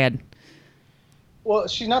 Chad. Well,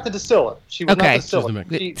 she's not the distiller. She was Okay. not the distiller.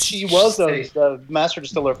 She's She was the master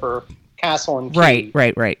distiller for Castle and Key.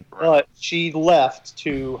 Right. But she left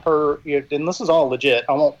to her, and this is all legit.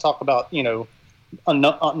 I won't talk about,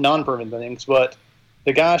 non-proven things, but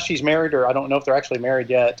the guy she's married, or I don't know if they're actually married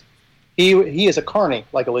yet, he is a carny,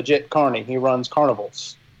 like a legit carny. He runs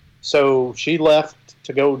carnivals. So she left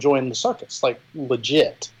to go join the circus, like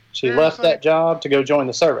legit. She left that job to go join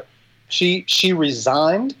the service. She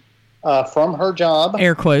resigned from her job,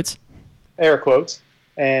 Air quotes.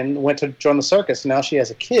 and went to join the circus. Now she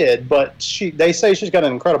has a kid, but they say she's got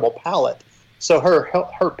an incredible palate. So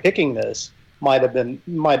her picking this might have been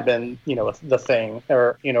the thing,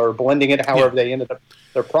 or blending it however they ended up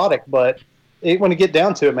their product. But when you get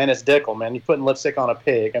down to it, man, it's Dickel, man. You're putting lipstick on a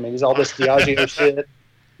pig. I mean, there's all this Diageo shit.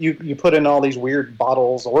 You put in all these weird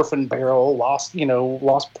bottles, Orphan Barrel, lost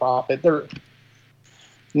profit.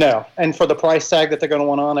 No, and for the price tag that they're going to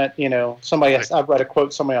want on it, I've read a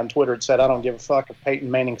quote somebody on Twitter that said, "I don't give a fuck if Peyton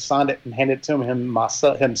Manning signed it and handed it to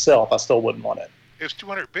himself. I still wouldn't want it." It was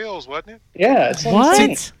 $200, wasn't it? Yeah, it's What?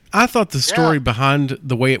 insane. I thought the story behind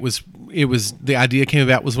the way it was the idea came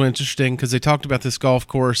about was interesting because they talked about this golf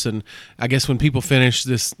course, and I guess when people finished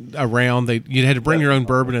this round, you had to bring your own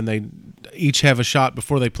bourbon, and each have a shot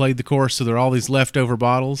before they played the course, so there are all these leftover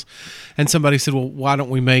bottles. And somebody said, well, why don't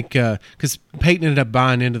we make, because Peyton ended up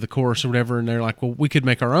buying into the course or whatever, and they're like, well, we could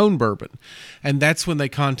make our own bourbon. And that's when they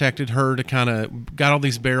contacted her to kind of, got all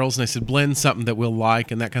these barrels, and they said, blend something that we'll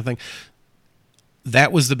like and that kind of thing.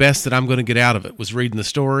 That was the best that I'm going to get out of it, was reading the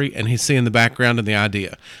story and he's seeing the background and the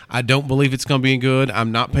idea. I don't believe it's going to be good.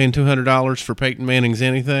 I'm not paying $200 for Peyton Manning's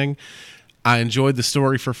anything. I enjoyed the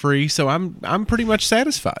story for free, so I'm pretty much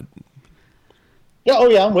satisfied. Yeah,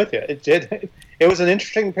 I'm with you. It was an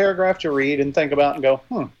interesting paragraph to read and think about and go,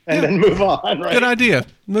 and then move on. Right? Good idea.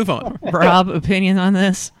 Move on. Rob, opinion on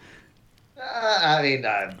this?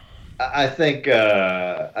 I think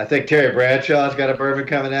Terry Bradshaw's got a bourbon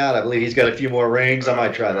coming out. I believe he's got a few more rings. I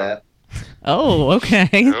might try that. Oh, okay.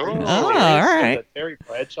 All right. The Terry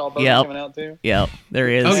Bradshaw bourbon coming out too. Yep, there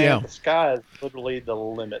is. Oh yeah. The sky is literally the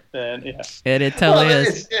limit. Then yeah. It totally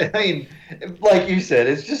is. I mean, like you said,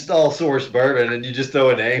 it's just all source bourbon, and you just throw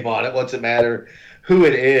a name on it. What's it matter who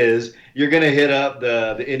it is? You're going to hit up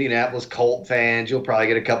the Indianapolis Colt fans. You'll probably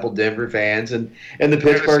get a couple Denver fans, and the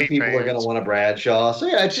Pittsburgh people are going to want a Bradshaw. So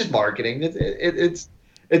yeah, it's just marketing.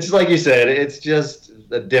 It's like you said. It's just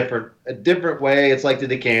a different way. It's like the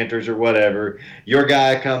decanters or whatever. Your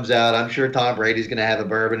guy comes out. I'm sure Tom Brady's going to have a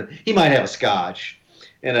bourbon. He might have a Scotch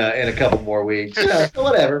in a couple more weeks.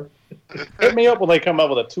 Whatever. Hit me up when they come up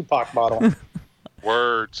with a Tupac bottle.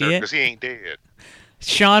 Word, sir, because he ain't dead.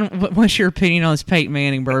 Sean, what's your opinion on this Peyton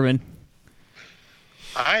Manning bourbon?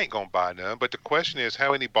 I ain't going to buy none, but the question is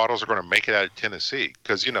how many bottles are going to make it out of Tennessee?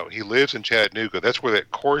 Because, he lives in Chattanooga. That's where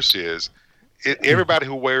that course is. Everybody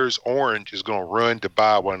who wears orange is going to run to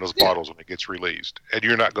buy one of those bottles when it gets released. And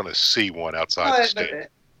you're not going to see one outside the state.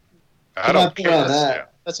 I don't care.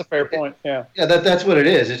 That's a fair point, yeah. Yeah, that's what it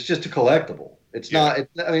is. It's just a collectible. It's not.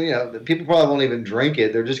 People probably won't even drink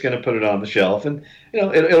it. They're just going to put it on the shelf, and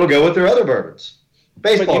it'll go with their other bourbons.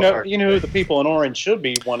 Baseball. But you know who the people in orange should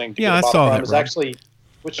be wanting to get a bottle from is actually,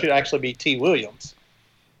 which should actually be T. Williams.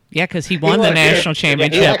 Yeah, because he won the national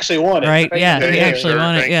championship. He actually won it, right? Yeah, he actually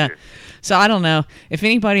won it. Yeah. So I don't know if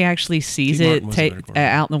anybody actually sees it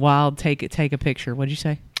out in the wild. Take a picture. What'd you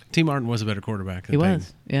say? T. Martin was a better quarterback than he Peyton.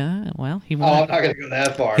 was. Yeah, well, he won. Oh, I'm not going to go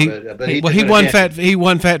that far, but he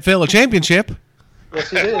won Fat Phil a championship. Yes,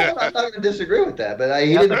 he did. I'm not going to disagrue with that, but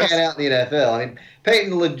he didn't pan out in the NFL. I mean,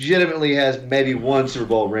 Peyton legitimately has maybe one Super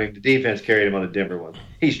Bowl ring. The defense carried him on a Denver one.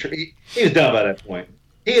 He was done by that point.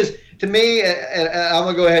 He is, to me, and I'm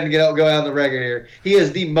going to go ahead and go out on the record here, he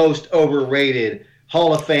is the most overrated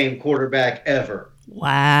Hall of Fame quarterback ever.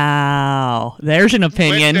 Wow. There's an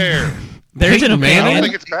opinion. There's an opinion. I don't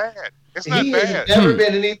think it's bad. It's not he bad. Has never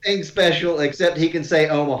been anything special except he can say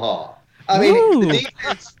Omaha. I mean, the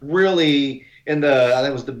defense really I think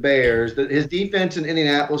it was the Bears. His defense in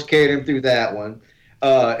Indianapolis carried him through that one.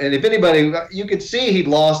 And if anybody, you could see he'd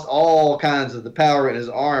lost all kinds of the power in his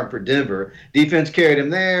arm for Denver. Defense carried him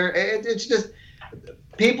there. It's just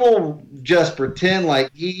people just pretend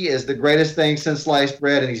like he is the greatest thing since sliced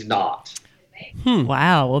bread, and he's not.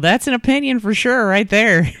 Wow. Well, that's an opinion for sure right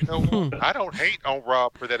there. I don't hate on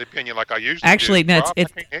Rob for that opinion like I usually Actually, do. Rob,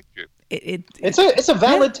 it's a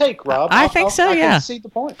valid take, Rob. I think so, yeah. I can see the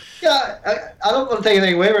point. Yeah, I don't want to take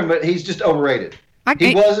anything away from him, but he's just overrated.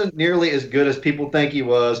 He wasn't nearly as good as people think he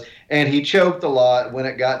was, and he choked a lot when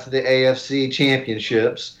it got to the AFC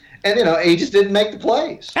championships. And, he just didn't make the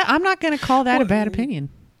plays. I'm not going to call that a bad opinion.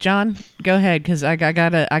 John, go ahead, because I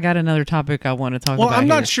got another topic I want to talk about. Well, I'm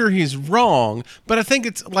not sure he's wrong, but I think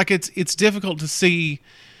it's difficult to see.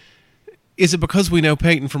 Is it because we know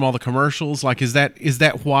Peyton from all the commercials? Like, is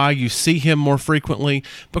that why you see him more frequently?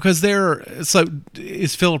 Because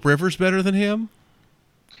is Phillip Rivers better than him?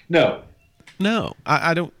 No,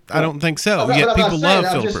 I don't think so. Yet people love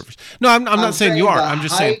Phillip Rivers. No, I'm not saying you are. I'm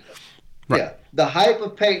just saying. Right. Yeah. The hype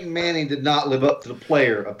of Peyton Manning did not live up to the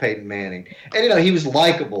player of Peyton Manning. And, he was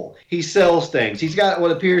likable. He sells things. He's got what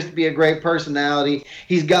appears to be a great personality.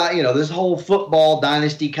 He's got, this whole football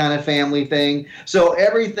dynasty kind of family thing. So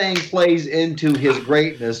everything plays into his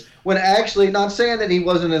greatness when actually, not saying that he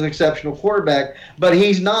wasn't an exceptional quarterback, but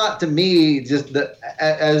he's not, to me, just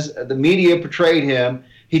as the media portrayed him,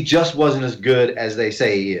 he just wasn't as good as they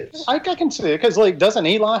say he is. I can see it because, doesn't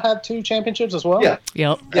Eli have 2 championships as well? Yeah.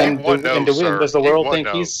 Yep. And does the world think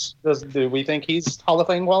do we think he's Hall of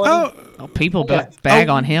Fame quality? People bag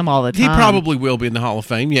on him all the time. He probably will be in the Hall of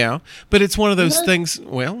Fame, yeah. But it's one of those things.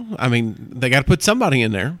 Well, I mean, they got to put somebody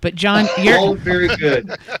in there. But John, you're all very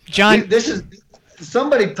good. John, this is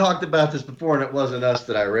somebody talked about this before, and it wasn't us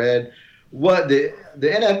that I read. What the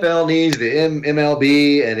NFL needs, the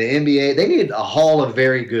MLB and the NBA, they need a Hall of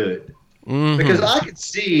Very Good. Mm-hmm. Because I could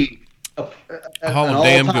see Hall of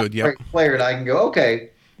Damn good, yeah. Player, and I can go, okay,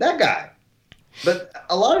 that guy. But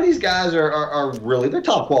a lot of these guys are really, they're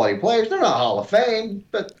top quality players. They're not Hall of Fame,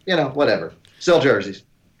 but, whatever. Sell jerseys.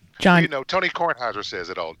 John, Tony Kornheiser says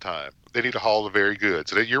it all the time. They need a Hall of Very Good.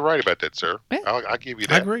 So you're right about that, sir. Yeah. I'll give you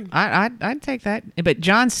that. I agree. I'd take that. But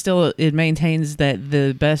John still maintains that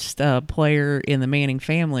the best player in the Manning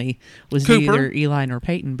family was neither Eli nor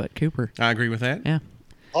Peyton, but Cooper. I agree with that. Yeah.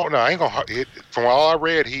 Oh, no, I ain't going to. From all I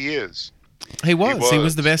read, he is. He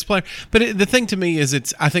was the best player. But the thing to me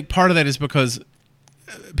is, I think part of that is because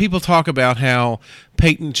people talk about how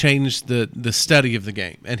Peyton changed the study of the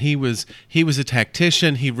game, and he was a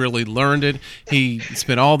tactician. He really learned it. He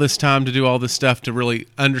spent all this time to do all this stuff to really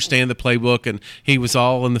understand the playbook, and he was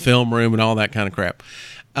all in the film room and all that kind of crap.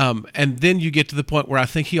 And then you get to the point where I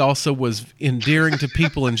think he also was endearing to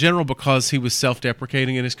people in general because he was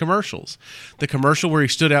self-deprecating in his commercials. The commercial where he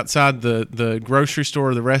stood outside the grocery store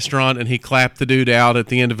or the restaurant and he clapped the dude out at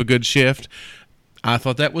the end of a good shift, I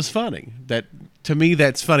thought that was funny. To me,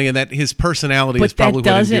 that's funny, and that his personality is probably what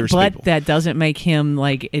endears people. But that doesn't make him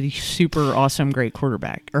like a super awesome, great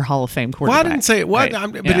quarterback or Hall of Fame quarterback. Well, I didn't say it was,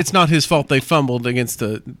 right. But it's not his fault they fumbled against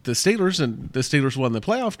the Steelers, and the Steelers won the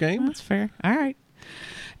playoff game. That's fair. All right.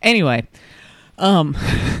 Anyway,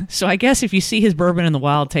 so I guess if you see his Bourbon in the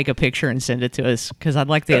Wild, take a picture and send it to us because I'd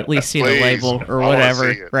like to at least see the label or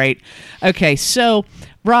whatever, right? Okay, so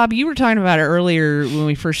Rob, you were talking about it earlier when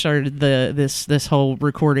we first started this whole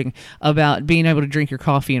recording about being able to drink your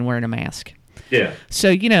coffee and wearing a mask. Yeah.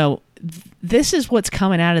 So this is what's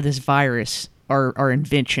coming out of this virus are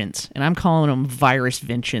inventions, and I'm calling them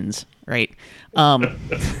virus-ventions. Right.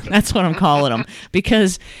 That's what I'm calling them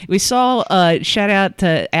because we saw shout out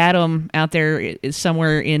to Adam out there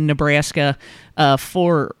somewhere in Nebraska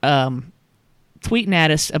for tweeting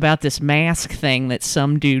at us about this mask thing that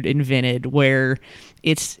some dude invented where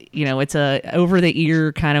it's a over the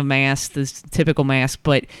ear kind of mask, this typical mask,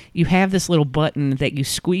 but you have this little button that you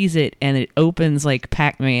squeeze it and it opens like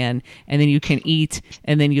Pac-Man, and then you can eat,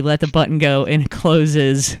 and then you let the button go and it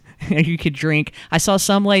closes and you could drink. I saw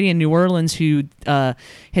some lady in New Orleans who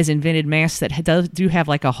has invented masks that do have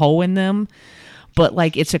like a hole in them, but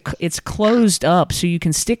like it's closed up, so you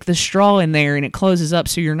can stick the straw in there and it closes up,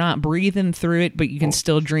 so you're not breathing through it, but you can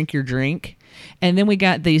still drink your drink. And then we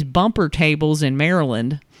got these bumper tables in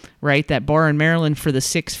Maryland, right? That bar in Maryland for the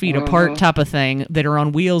 6 feet apart type of thing that are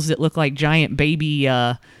on wheels that look like giant baby.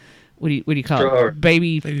 What do you call it?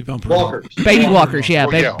 Baby bumper walkers. Baby walkers, yeah,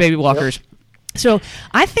 yeah. baby walkers. Yep. So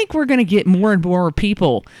I think we're going to get more and more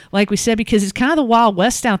people, like we said, because it's kind of the Wild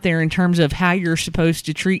West out there in terms of how you're supposed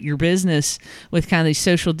to treat your business with kind of these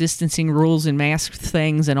social distancing rules and mask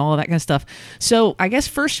things and all of that kind of stuff. So I guess,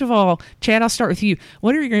 first of all, Chad, I'll start with you.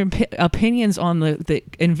 What are your opinions on the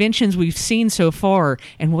inventions we've seen so far,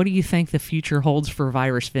 and what do you think the future holds for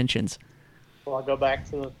virus inventions? Well, I'll go back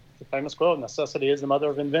to the famous quote, necessity is the mother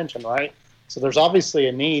of invention, right? So there's obviously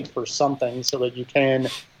a need for something so that you can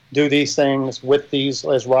do these things with these,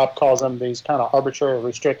 as Rob calls them, these kind of arbitrary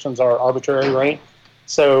restrictions are arbitrary, right?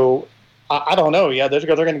 So I don't know. Yeah, they're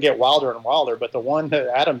going to get wilder and wilder. But the one that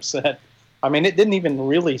Adam said, I mean, it didn't even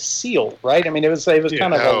really seal, right? I mean, it was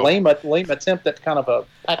kind of a lame attempt at kind of a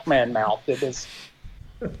Pac-Man mouth. It was,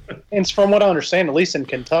 and from what I understand, at least in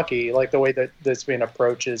Kentucky, like the way that that's being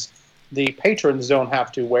approached is the patrons don't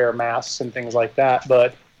have to wear masks and things like that,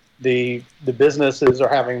 but the businesses are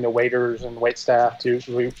having the waiters and wait staff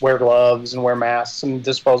to wear gloves and wear masks and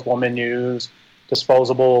disposable menus,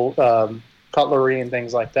 disposable cutlery and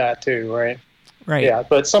things like that too, right? Right. Yeah,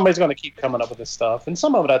 but somebody's going to keep coming up with this stuff, and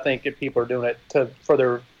some of it I think if people are doing it for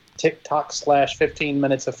their TikTok / 15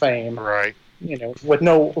 minutes of fame, right? With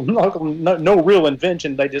no real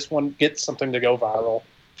invention, they just want to get something to go viral.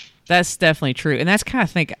 That's definitely true, and that's kind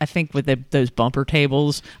of I think with those bumper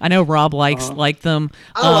tables. I know Rob likes them.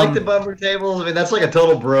 I like the bumper tables. I mean, that's like a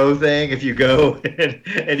total bro thing. If you go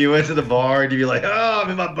and you went to the bar and you'd be like, "Oh,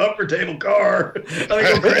 I'm in my bumper table car. I'm gonna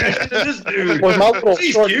go crash into this dude." With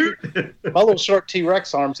my little short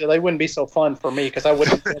T-Rex arms, they wouldn't be so fun for me because I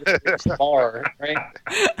wouldn't be able to reach the bar, right?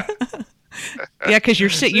 Yeah, because you're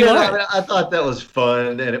sitting. I thought that was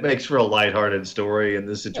fun, and it makes for a lighthearted story in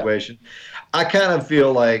this situation. Yeah. I kind of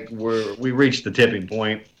feel like we reached the tipping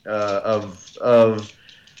point of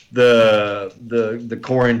the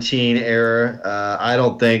quarantine era. I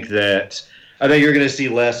don't think that. I think you're going to see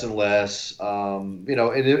less and less. And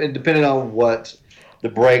depending on what the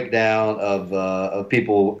breakdown of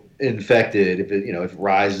people infected, if it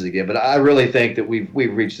rises again. But I really think that we've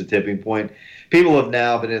reached the tipping point. People have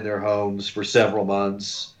now been in their homes for several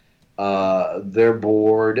months. they're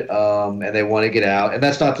bored and they want to get out. And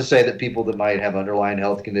that's not to say that people that might have underlying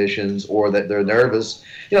health conditions or that they're nervous,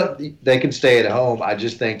 they can stay at home. I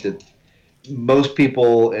just think that most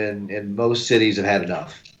people in most cities have had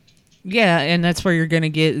enough. Yeah, and that's where you're going to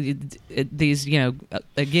get these,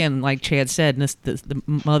 again, like Chad said, the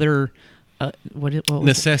mother.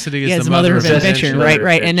 Necessity is the mother of invention.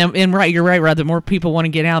 Right. And right, you're right, Rod. The more people want to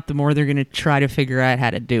get out, the more they're going to try to figure out how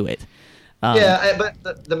to do it.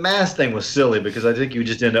 But the mask thing was silly because I think you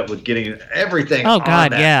just end up with getting everything on that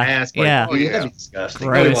mask. Like, yeah. That's disgusting.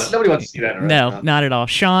 Nobody wants to see that. No, not at all.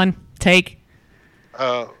 Sean, take.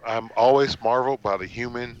 I'm always marveled by the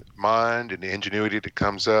human mind and the ingenuity that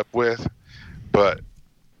comes up with, but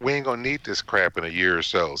we ain't gonna need this crap in a year or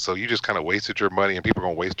so. So you just kind of wasted your money, and people are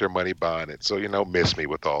gonna waste their money buying it. So miss me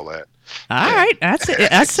with all that. All right,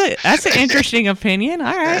 that's an interesting opinion.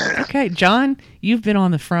 All right, okay, John, you've been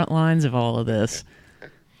on the front lines of all of this.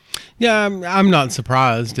 Yeah, I'm not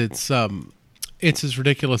surprised. It's as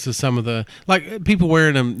ridiculous as some of the people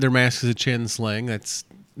wearing their masks as a chin sling. That's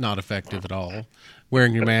not effective at all.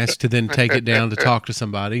 Wearing your mask to then take it down to talk to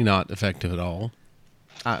somebody, not effective at all.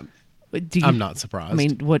 I'm not surprised. I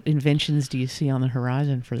mean, what inventions do you see on the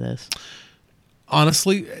horizon for this?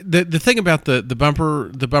 Honestly, the thing about the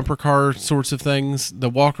bumper car sorts of things, the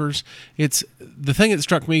walkers, it's the thing that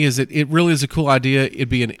struck me is that it really is a cool idea. It'd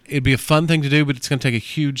be a fun thing to do, but it's going to take a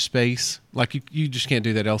huge space. Like you just can't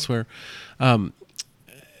do that elsewhere.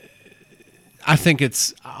 I think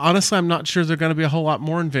honestly, I'm not sure there are going to be a whole lot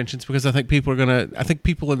more inventions because I think people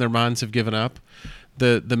in their minds have given up.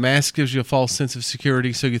 The mask gives you a false sense of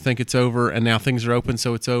security, so you think it's over, and now things are open,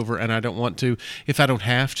 so it's over, and I don't want to. If I don't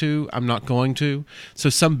have to, I'm not going to. So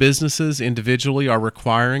some businesses individually are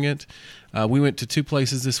requiring it. We went to 2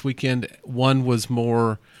 places this weekend. One was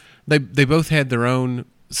more, they both had their own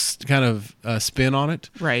kind of spin on it.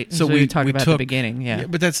 Right. So we talked about at the beginning, yeah.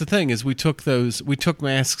 But that's the thing is we took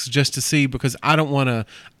masks just to see because I don't want to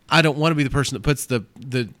be the person that puts the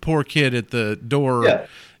poor kid at the door. Yeah.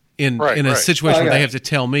 In a situation where they have to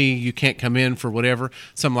tell me you can't come in for whatever.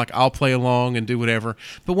 So I'm like, I'll play along and do whatever.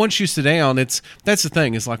 But once you sit down, that's the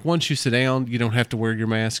thing. It's like once you sit down, you don't have to wear your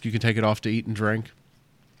mask. You can take it off to eat and drink.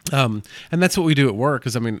 And that's what we do at work.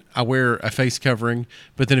 Because I wear a face covering,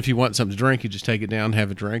 but then if you want something to drink, you just take it down,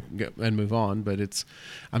 have a drink, and move on. But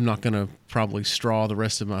I'm not going to probably straw the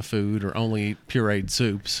rest of my food or only eat pureed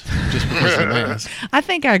soups just because of the mask. I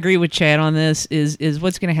think I agree with Chad on this. Is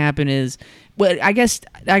what's going to happen is. Well, I guess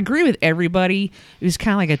I agree with everybody. It was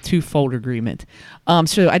kind of like a twofold agreement.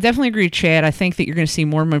 So I definitely agree with Chad. I think that you're going to see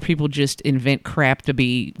more and more people just invent crap to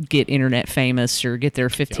get internet famous or get their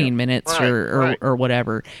 15 minutes or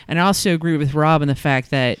whatever. And I also agree with Rob in the fact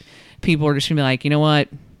that people are just going to be like, you know what?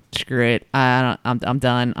 Screw it. I'm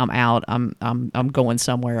done. I'm out. I'm going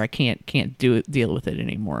somewhere. I can't deal with it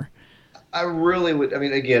anymore. I really would. I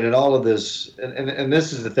mean, again, in all of this, and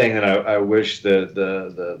this is the thing that I wish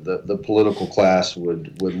the political class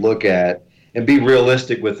would look at and be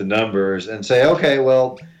realistic with the numbers and say, okay,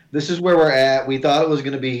 well, this is where we're at. We thought it was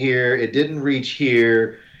going to be here. It didn't reach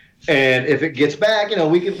here, and if it gets back,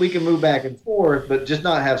 we can move back and forth, but just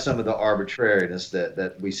not have some of the arbitrariness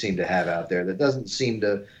that we seem to have out there. That doesn't seem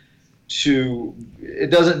to.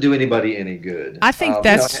 It doesn't do anybody any good. I think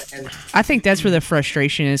that's where the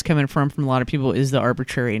frustration is coming from a lot of people is the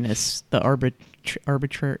arbitrariness, the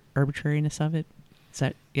arbitrariness of it. Is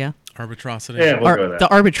that arbitrosity? Yeah, we'll go with that.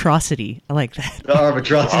 The arbitrosity. I like that. The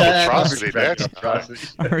arbitrosity.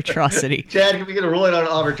 Arbitrosity. Chad, can we get a ruling on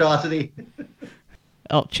arbitrosity?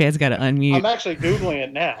 Oh, Chad's got to unmute. I'm actually Googling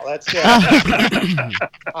it now. That's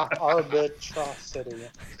arbitrosity.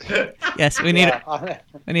 Yes, we need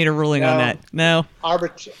a ruling on that. No.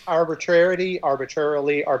 Arbitrarily,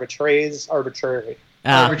 arbitraries, arbitrary.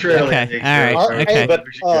 Arbitrarily. Okay. All right. Okay. But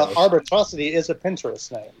arbitrosity is a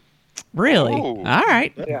Pinterest name. Really? Ooh. All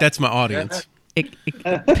right. Yeah. That's my audience.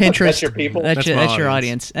 Pinterest. That's your people. That's your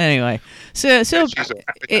audience. Anyway, so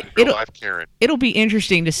it'll be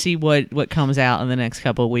interesting to see what comes out in the next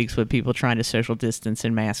couple of weeks with people trying to social distance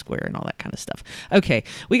and mask wear and all that kind of stuff. Okay,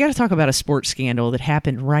 we got to talk about a sports scandal that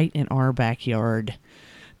happened right in our backyard.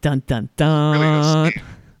 Dun dun dun. Really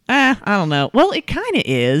I don't know. Well, it kind of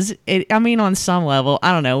is. On some level,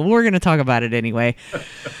 I don't know. We're going to talk about it anyway.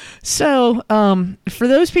 So, for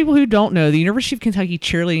those people who don't know, the University of Kentucky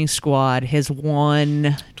cheerleading squad has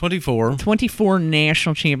won 24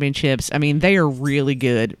 national championships. I mean, they are really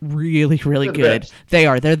good, really good. They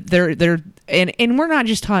are. They're and we're not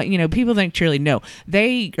just talking. People think cheerleading. No,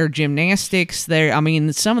 they are gymnastics. I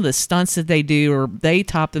mean, some of the stunts that they do, or they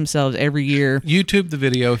top themselves every year. YouTube the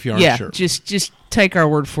video if you aren't sure. Just take our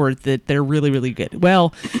word for it that they're really, really good.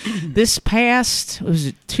 Well, this past was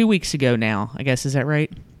it 2 weeks ago now, I guess, is that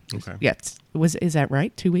right? Okay. Yeah. Is that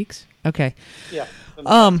right? 2 weeks? Okay. Yeah.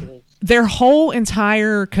 Their whole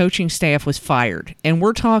entire coaching staff was fired. And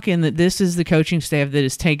we're talking that this is the coaching staff that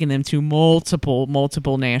has taken them to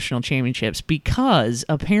multiple national championships because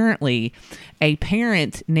apparently a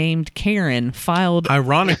parent named Karen filed...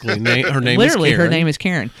 Ironically, her name literally, is Karen. her name is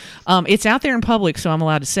Karen. It's out there in public, so I'm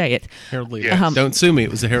allowed to say it. Herald Leader. Don't sue me. It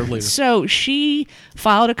was the Herald Leader. So she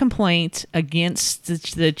filed a complaint against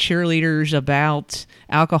the cheerleaders about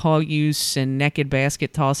alcohol use and naked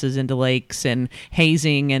basket tosses into lakes and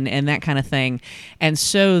hazing and that kind of thing. And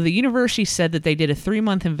so the university said that they did a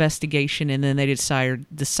 3-month investigation and then they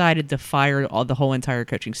decided to fire the whole entire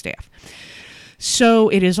coaching staff. So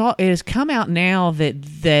it has come out now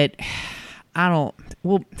that I don't.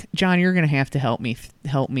 Well, John, you're going to help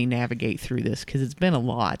me navigate through this because it's been a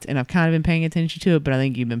lot, and I've kind of been paying attention to it. But I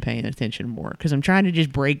think you've been paying attention more because I'm trying to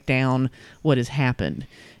just break down what has happened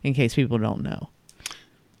in case people don't know.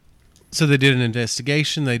 So they did an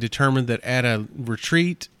investigation. They determined that at a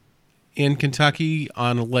retreat in Kentucky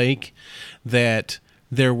on a lake that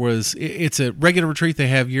it's a regular retreat they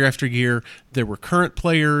have year after year. There were current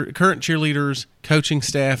cheerleaders, coaching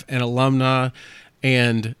staff, and alumni,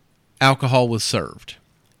 and alcohol was served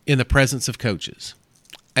in the presence of coaches.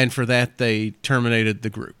 And for that, they terminated the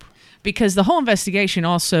group. Because the whole investigation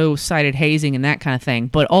also cited hazing and that kind of thing,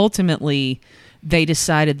 but ultimately they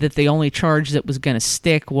decided that the only charge that was going to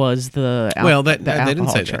stick was the alcohol. They didn't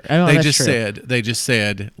say charge. that. They just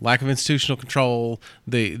said lack of institutional control.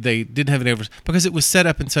 They didn't have any because it was set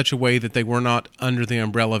up in such a way that they were not under the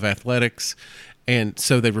umbrella of athletics, and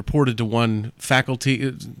so they reported to one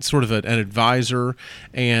faculty, sort of an advisor,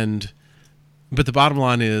 but the bottom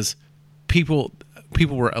line is people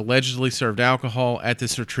were allegedly served alcohol at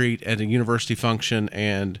this retreat at a university function,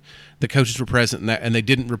 and the coaches were present, and they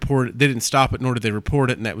didn't report it. They didn't stop it, nor did they report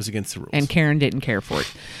it, and that was against the rules. And Karen didn't care for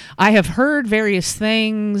it. I have heard various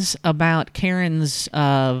things about Karen's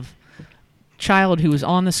child who was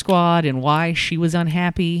on the squad and why she was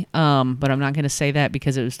unhappy, but I'm not going to say that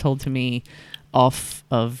because it was told to me off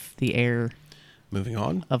of the air. Moving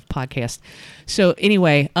on. Of podcast. So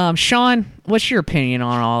anyway, Sean, what's your opinion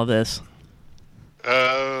on all of this?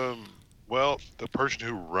 Well, the person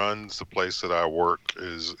who runs the place that I work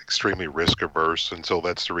is extremely risk averse, and so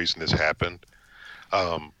that's the reason this happened.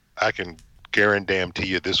 I can guarantee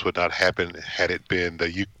you this would not happen had it been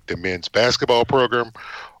the men's basketball program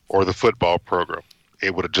or the football program.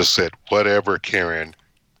 It would have just said, whatever, Karen,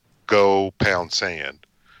 go pound sand.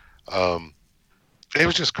 It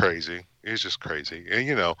was just crazy. It was just crazy.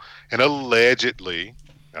 And, and allegedly,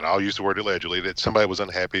 and I'll use the word allegedly, that somebody was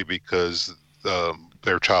unhappy because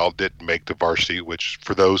their child didn't make the varsity, which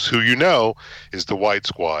for those who is the white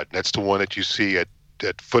squad. That's the one that you see at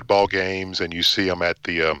football games, and you see them at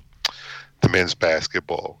the men's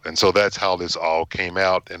basketball. And so that's how this all came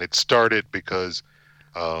out. And it started because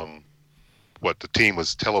the team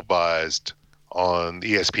was televised on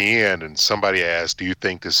ESPN, and somebody asked, do you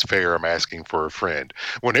think this is fair? I'm asking for a friend.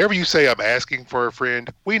 Whenever you say I'm asking for a friend,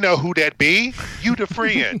 we know who that be. You the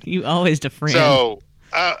friend. You always the friend. So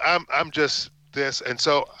I'm just this. And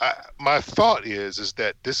so my thought is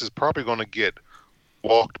that this is probably going to get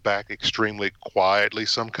walked back extremely quietly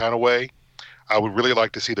some kind of way. I would really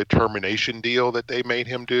like to see the termination deal that they made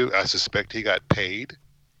him do. I suspect he got paid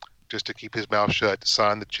just to keep his mouth shut,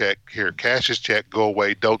 sign the check. Here, cash his check, go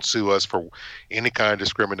away. Don't sue us for any kind of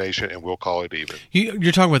discrimination, and we'll call it even.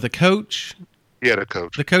 You're talking about the coach? Yeah, the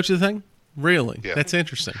coach. The coach of the thing? Really? Yeah. That's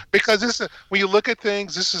interesting. Because when you look at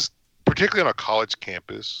things, this is particularly on a college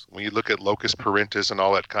campus, when you look at locus parentis and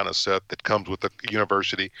all that kind of stuff that comes with the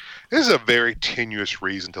university, this is a very tenuous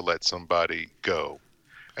reason to let somebody go.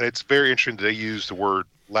 And it's very interesting that they use the word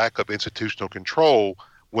lack of institutional control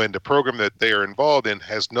when the program that they are involved in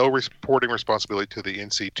has no reporting responsibility to the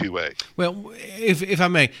NC2A. Well, if I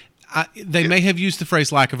may, they may have used the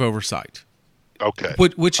phrase lack of oversight. Okay.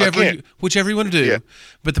 Whichever you want to do. Yeah.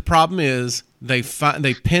 But the problem is they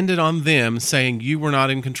pinned it on them, saying you were not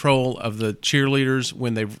in control of the cheerleaders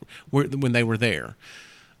when they were there.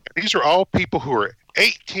 These are all people who are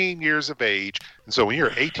 18 years of age. And so when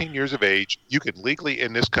you're 18 years of age, you can legally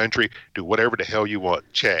in this country do whatever the hell you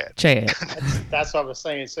want. Chad. That's what I was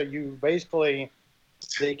saying. So you basically,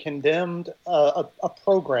 they condemned a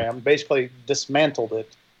program, basically dismantled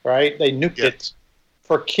it, right? They nuked it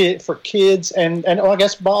for kids and I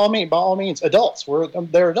guess by all means adults.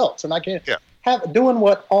 They're adults, and I can't doing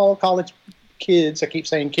what all college kids, I keep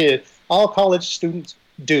saying all college students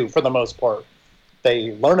do for the most part.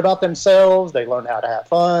 They learn about themselves. They learn how to have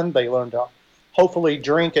fun. They learn to hopefully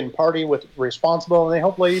drink and party with responsible,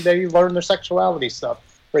 and they learn their sexuality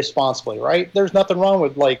stuff responsibly, right? There's nothing wrong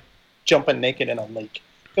with like jumping naked in a lake.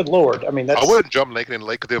 Good Lord. I mean, I wouldn't jump naked in a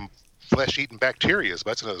lake with them flesh-eating bacteria, but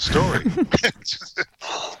that's another story.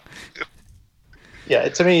 Yeah,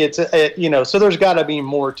 to me, it's so there's got to be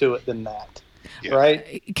more to it than that. Yeah.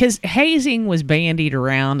 Right? Because hazing was bandied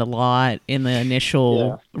around a lot in the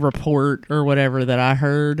initial report or whatever that I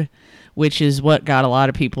heard, which is what got a lot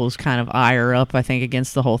of people's kind of ire up, I think,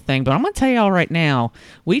 against the whole thing. But I'm going to tell y'all right now,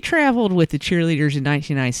 we traveled with the cheerleaders in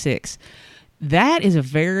 1996. That is a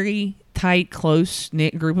very tight,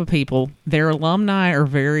 close-knit group of people. Their alumni are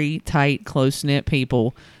very tight, close-knit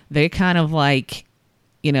people. They kind of like,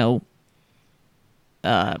 I don't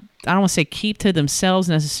want to say keep to themselves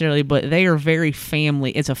necessarily, but they are very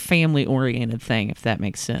family. It's a family-oriented thing, if that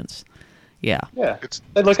makes sense. Yeah. Yeah.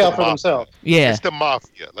 They look out for themselves. Yeah. It's the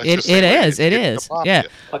mafia. It is. Yeah.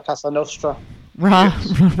 La Casa Nostra.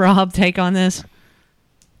 Rob, take on this.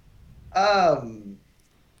 I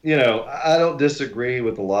don't disagree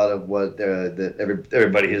with a lot of what that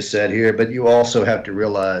everybody has said here, but you also have to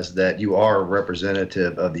realize that you are a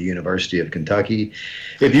representative of the University of Kentucky.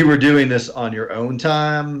 If you were doing this on your own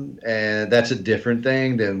time, and that's a different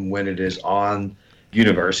thing than when it is on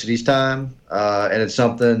university's time, and it's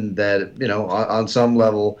something that, on some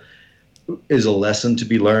level is a lesson to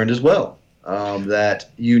be learned as well, that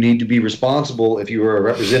you need to be responsible if you are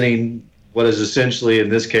representing what is essentially, in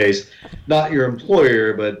this case, not your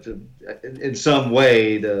employer, but in some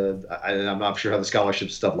way, I'm not sure how the scholarship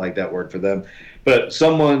stuff like that work for them, but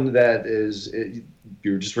someone that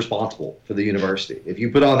you're just responsible for the university. If you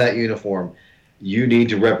put on that uniform, you need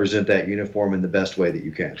to represent that uniform in the best way that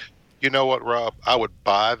you can. You know what, Rob? I would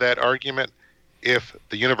buy that argument if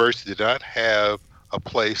the university did not have a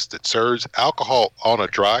place that serves alcohol on a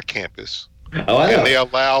dry campus. Oh, I know. And they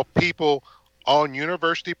allow people on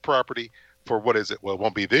university property for what is it? Well, it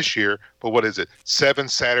won't be this year, but what is it? 7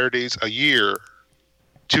 Saturdays a year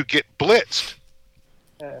to get blitzed.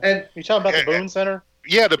 And you talking about the Boone Center?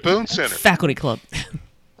 Yeah, the Boone Center. Faculty club.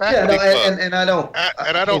 I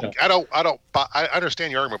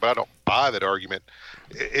understand your argument, but I don't buy that argument.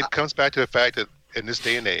 It comes back to the fact that in this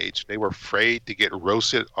day and age, they were afraid to get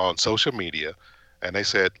roasted on social media, and they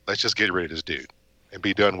said, "Let's just get rid of this dude and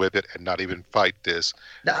be done with it, and not even fight this."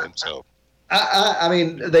 And so. I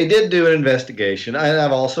mean, they did do an investigation.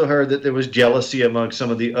 I've also heard that there was jealousy among some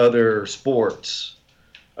of the other sports,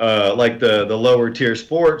 like the lower tier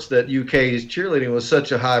sports, that UK's cheerleading was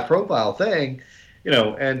such a high profile thing,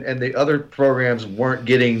 and the other programs weren't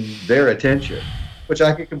getting their attention, which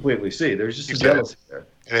I can completely see. There's just a jealousy there.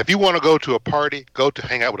 And if you want to go to a party, go to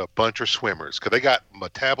hang out with a bunch of swimmers, because they got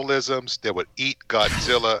metabolisms that would eat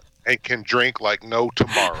Godzilla and can drink like no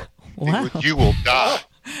tomorrow. Wow. You will die.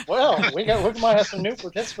 Well, we might have some new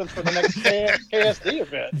participants for the next KSD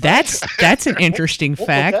event. That's an interesting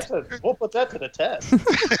fact. We'll put that to the test.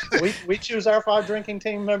 we choose our 5 drinking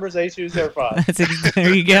team members. They choose their 5.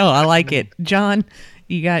 There you go. I like it. John,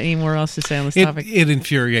 you got any more else to say on this topic? It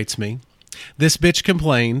infuriates me. This bitch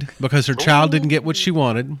complained because her child didn't get what she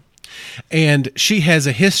wanted. And she has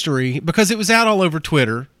a history, because it was out all over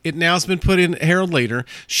Twitter. It now has been put in Herald Leader.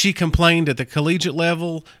 She complained at the collegiate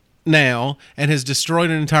level now and has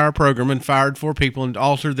destroyed an entire program and fired 4 people and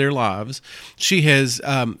altered their lives. She has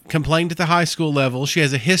complained at the high school level. She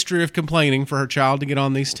has a history of complaining for her child to get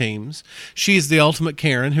on these teams. She is the ultimate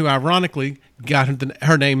Karen, who ironically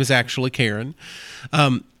her name is actually Karen.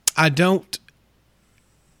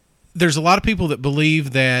 There's a lot of people that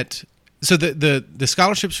believe that, so the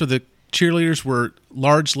scholarships for the cheerleaders were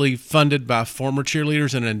largely funded by former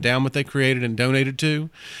cheerleaders and an endowment they created and donated to,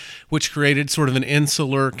 which created sort of an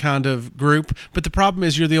insular kind of group. But the problem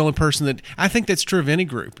is, you're the only person that, I think that's true of any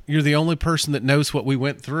group. You're the only person that knows what we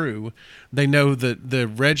went through. They know the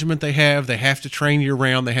regiment they have. They have to train year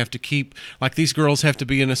round. They have to keep, like, these girls have to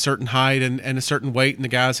be in a certain height and a certain weight, and the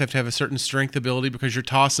guys have to have a certain strength ability, because you're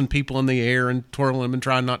tossing people in the air and twirling them and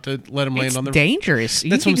trying not to let them land on their... It's dangerous.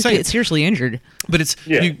 That's what I'm saying. Get seriously injured. But it's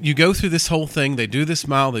you go through this whole thing. They do this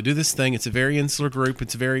mile. They do this thing. It's a very insular group.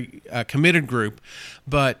 It's a very committed group.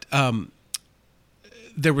 But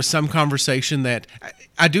there was some conversation that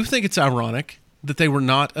I do think it's ironic that they were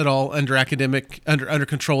not at all under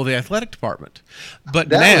control of the athletic department, but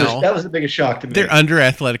that was the biggest shock to me. They're under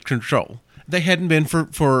athletic control. They hadn't been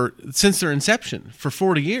for since their inception for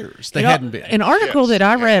 40 years. They hadn't been. An article that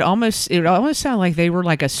I read almost sounded like they were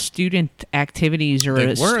like a student activities or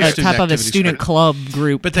a type of a student club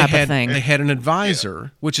group, but type of thing. They had an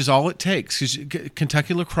advisor, which is all it takes. 'Cause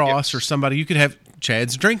Kentucky Lacrosse or somebody, you could have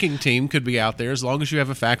Chad's drinking team could be out there as long as you have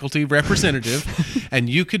a faculty representative, and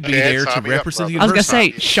you could be there to represent the university. I was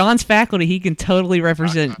going to say, Sean's faculty, he can totally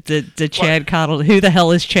represent the Chad Cottle. Who the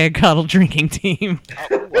hell is Chad Cottle drinking team?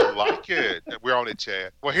 I like it. We're on it,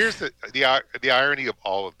 Chad. Well, here's the irony of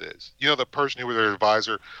all of this. You know, the person who was their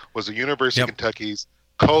advisor was the University of Kentucky's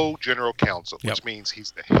co-general counsel, which means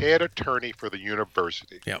he's the head attorney for the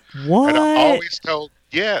university. Yep. What? And I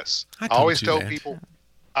always tell people,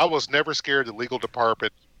 I was never scared of the legal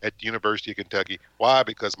department at the University of Kentucky. Why?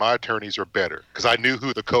 Because my attorneys are better. Because I knew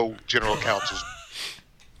who the co-general counsels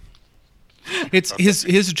were. It's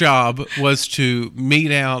his job was to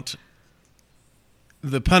mete out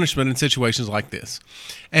the punishment in situations like this,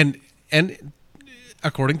 and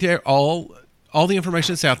according to all the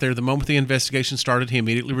information that's out there, the moment the investigation started, he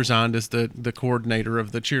immediately resigned as the coordinator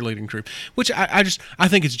of the cheerleading troop. Which I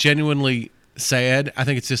think it's genuinely sad. I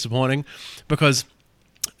think it's disappointing because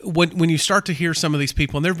when you start to hear some of these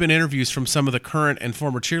people, and there have been interviews from some of the current and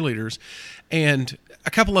former cheerleaders, and a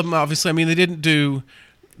couple of them, obviously, I mean,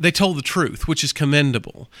 they told the truth, which is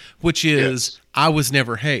commendable, which is, I was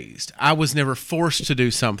never hazed. I was never forced to do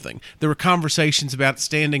something. There were conversations about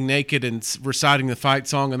standing naked and reciting the fight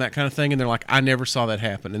song and that kind of thing, and they're like, I never saw that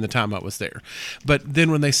happen in the time I was there. But then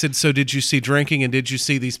when they said, so did you see drinking and did you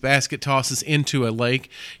see these basket tosses into a lake?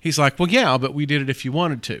 He's like, well, yeah, but we did it if you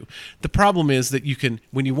wanted to. The problem is that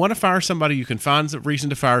when you want to fire somebody, you can find a reason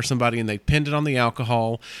to fire somebody, and they pinned it on the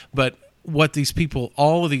alcohol, but what these people,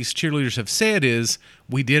 all of these cheerleaders have said is,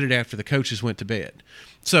 we did it after the coaches went to bed.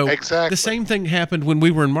 So the same thing happened when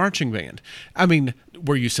we were in marching band. I mean,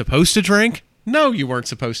 were you supposed to drink? No, you weren't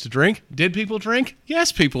supposed to drink. Did people drink?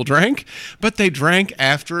 Yes, people drank. But they drank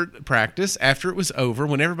after practice, after it was over,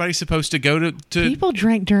 when everybody's supposed to go to People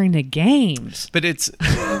drank during the games. But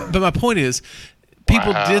my point is,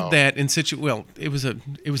 people did that in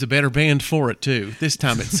it was a better band for it too. This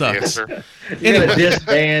time it sucks. Yes, sir. Anyway,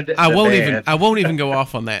 disband. I won't even go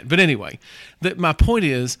off on that. But anyway, my point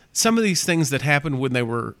is, some of these things that happened when they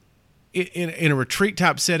were in a retreat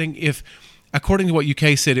type setting, if according to what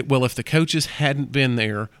UK said, if the coaches hadn't been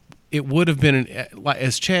there, it would have been,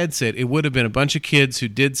 as Chad said, it would have been a bunch of kids who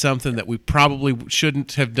did something that we probably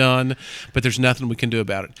shouldn't have done, but there's nothing we can do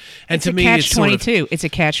about it. And to me, it's catch-22. It's a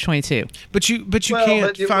catch-22. But you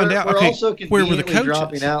can't find out. Okay, where were the coaches?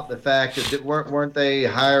 Dropping out the fact that weren't they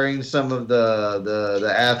hiring some of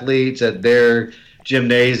the athletes at their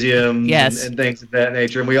gymnasium and things of that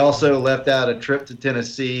nature? And we also left out a trip to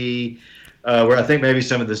Tennessee, where I think maybe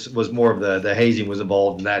some of this was more of the hazing was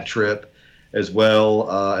involved in that trip as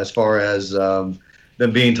well, as far as them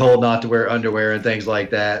being told not to wear underwear and things like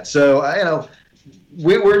that. So,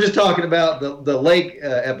 we're just talking about the lake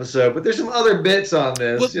episode, but there's some other bits on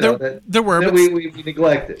this we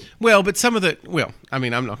neglected. Well, but some of I'm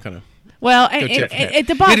not going to. Well,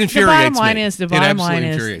 the bottom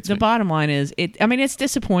line is, it's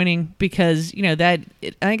disappointing because, I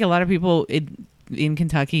think a lot of people in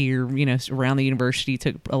Kentucky or, around the university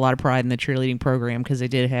took a lot of pride in the cheerleading program because they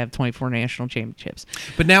did have 24 national championships.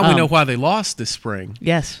 But now we know why they lost this spring.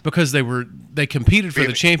 Yes. Because they competed for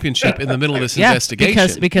the championship in the middle of this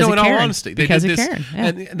investigation. Because in of all Karen. honesty, they because did of this, Karen. Yeah.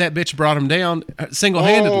 and that bitch brought them down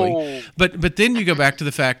single-handedly. But then you go back to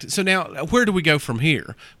the fact, so now where do we go from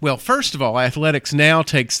here? Well, first of all, athletics now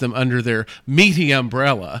takes them under their meaty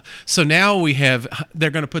umbrella. So now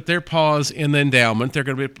they're going to put their paws in the endowment. They're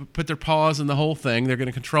going to put their paws in the whole thing. They're going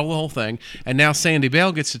to control the whole thing. And now Sandy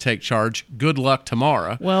Bell gets to take charge. Good luck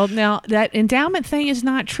tomorrow. Well, now that endowment thing is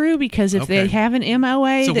not true because if they have an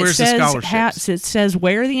MOA that says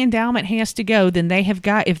where the endowment has to go, then they have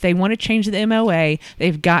got, if they want to change the MOA,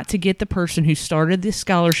 they've got to get the person who started this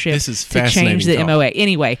scholarship to change the MOA.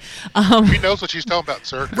 Anyway. She knows what she's talking about,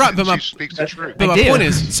 sir. Right, but she speaks the truth. But my point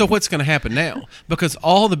is, so what's going to happen now? Because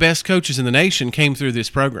all the best coaches in the nation came through this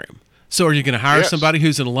program. So are you going to hire somebody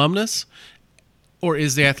who's an alumnus? Or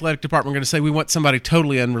is the athletic department going to say, we want somebody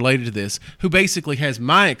totally unrelated to this, who basically has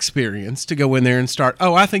my experience to go in there and start,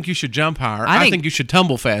 I think you should jump higher. I think you should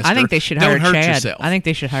tumble faster. I think they should hire Chad. I think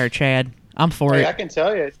they should hire Chad. I'm for it. I can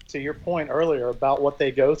tell you, to your point earlier about what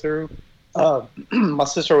they go through, my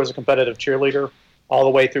sister was a competitive cheerleader all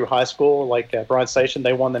the way through high school, like at Bryan Station.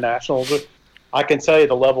 They won the nationals I can tell you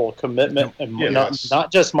the level of commitment, and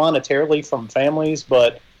not just monetarily from families,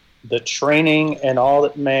 but the training and all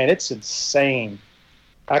that. Man, it's insane.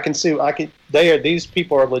 These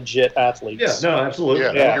people are legit athletes. Yeah, no,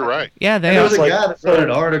 absolutely. Yeah, you're right. Yeah, they are. There was a guy that wrote an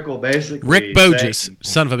article basically. Rick Bogus,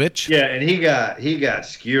 son of a bitch. Yeah, and he got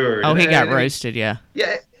skewered. Oh, he got roasted. Yeah.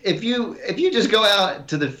 Yeah, if you just go out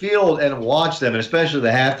to the field and watch them, and especially the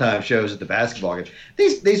halftime shows at the basketball games,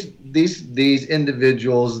 these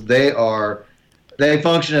individuals, they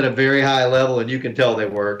function at a very high level, and you can tell they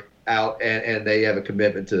work out and they have a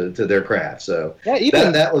commitment to their craft. So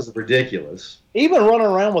that was ridiculous. Even running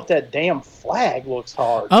around with that damn flag looks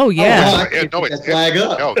hard. Oh, yeah. Flag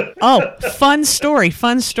up. Oh, fun story.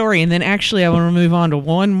 And then actually I want to move on to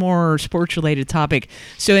one more sports-related topic.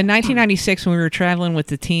 So in 1996, when we were traveling with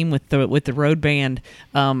the team with the road band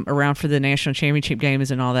around for the national championship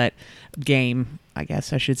games and all that game, I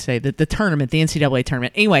guess I should say, the tournament, the NCAA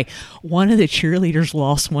tournament. Anyway, one of the cheerleaders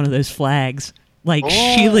lost one of those flags. Like,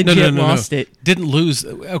 she legit lost it. Didn't lose.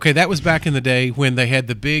 Okay, that was back in the day when they had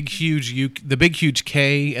the big, huge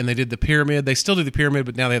K, and they did the pyramid. They still do the pyramid,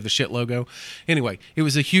 but now they have the shit logo. Anyway, it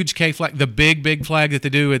was a huge K flag, the big flag that they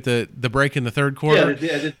do at the break in the third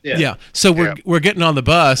quarter. Yeah. So we're getting on the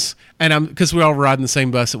bus, and because we're all riding the same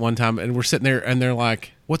bus at one time, and we're sitting there, and they're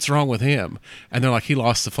like, "What's wrong with him?" And they're like, "He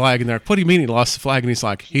lost the flag." And they're like, "What do you mean he lost the flag?" And he's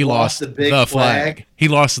like, "He lost the flag. He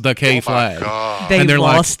lost the K flag." God. They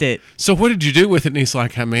lost it. So what did you do with it? And he's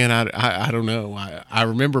like, "Hey, man, I don't know. I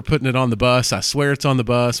remember putting it on the bus. I swear it's on the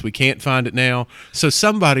bus. We can't find it now." So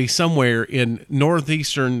somebody somewhere in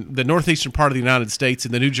the northeastern part of the United States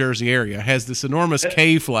in the New Jersey area has this enormous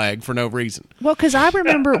K flag for no reason. Well, because I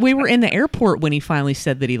remember we were in the airport when he finally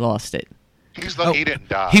said that he lost it. He's like, he didn't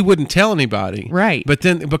die. He wouldn't tell anybody, right? But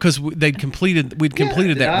then because we'd completed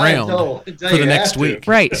that round for the next week,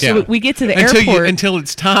 right? So we get to the airport until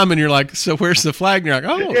it's time, and you're like, "So where's the flag?" And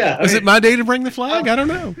you're like, "Is it my day to bring the flag?" I don't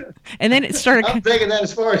know. And then it started. I'm taking that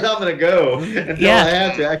as far as I'm going to go until I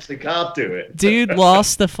have to actually cop to it. Dude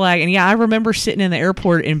lost the flag, and I remember sitting in the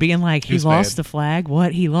airport and being like, "He lost the flag?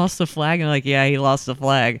 What? He lost the flag?" And like, "Yeah, he lost the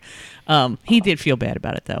flag." He did feel bad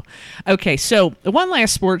about it, though. Okay, so one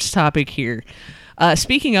last sports topic here.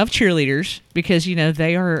 Speaking of cheerleaders, because,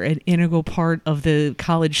 they are an integral part of the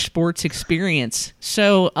college sports experience.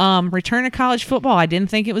 So, return to college football. I didn't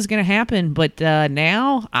think it was going to happen, but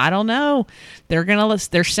now, I don't know. They're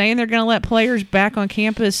saying they're going to let players back on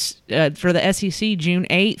campus for the SEC June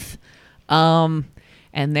 8th.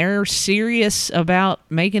 And they're serious about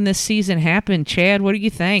making this season happen. Chad, what do you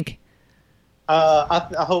think? I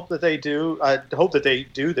hope that they do. I hope that they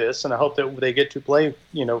do this, and I hope that they get to play,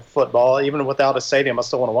 football even without a stadium. I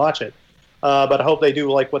still want to watch it, but I hope they do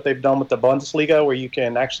like what they've done with the Bundesliga, where you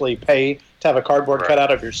can actually pay to have a cardboard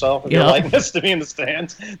cutout of yourself and your likeness to be in the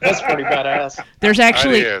stands. That's pretty badass. There's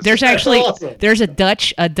a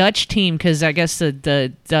Dutch team, because I guess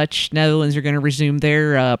the Dutch Netherlands are going to resume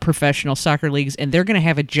their professional soccer leagues, and they're going to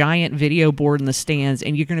have a giant video board in the stands,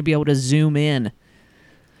 and you're going to be able to zoom in.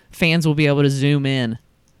 Fans will be able to zoom in.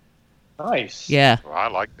 Nice. Yeah. Well, I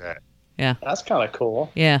like that. Yeah. That's kind of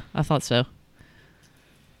cool. Yeah, I thought so.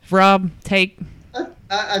 Rob, take.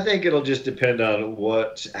 I think it'll just depend on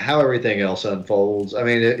how everything else unfolds. I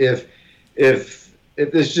mean, if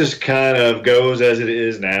this just kind of goes as it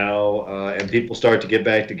is now, and people start to get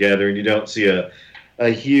back together, and you don't see a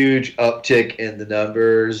huge uptick in the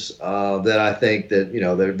numbers, then I think that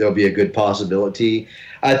there'll be a good possibility.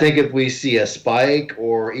 I think if we see a spike,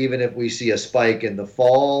 or even if we see a spike in the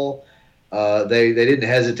fall, they didn't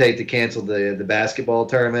hesitate to cancel the basketball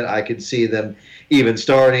tournament. I could see them even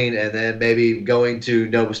starting and then maybe going to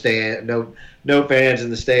no fans in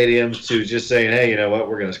the stadiums, to just saying, hey, you know what,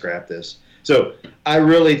 we're going to scrap this. So I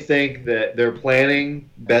really think that they're planning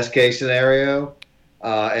best case scenario,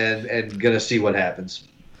 and going to see what happens.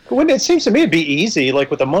 When it seems to me it'd be easy,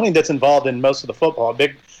 like with the money that's involved in most of the football,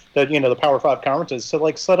 the Power 5 conferences,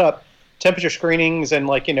 to set up temperature screenings and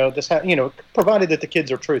provided that the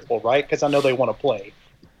kids are truthful, right? Because I know they want to play.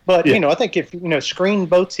 But I think if screen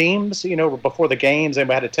both teams, before the games,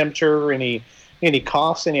 and had a temperature, any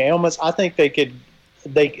coughs, any ailments, I think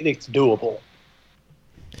it's doable.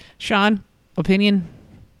 Sean, opinion?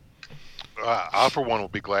 I for one will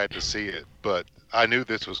be glad to see it, but I knew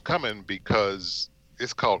this was coming because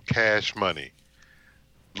it's called cash money.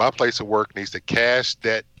 My place of work needs to cash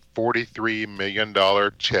that $43 million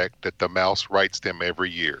check that the Mouse writes them every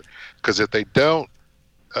year. Because if they don't,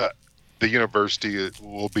 the university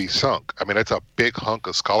will be sunk. I mean, that's a big hunk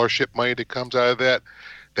of scholarship money that comes out of that.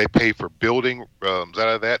 They pay for building out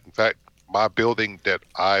of that. In fact, my building that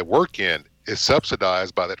I work in is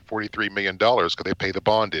subsidized by that $43 million because they pay the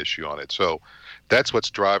bond issue on it. So that's what's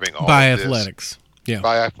driving all by of athletics. This. Yeah.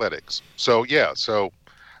 By athletics. So, so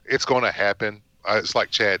it's going to happen. It's like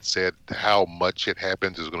Chad said, how much it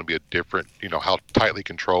happens is going to be a different, how tightly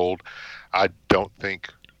controlled. I don't think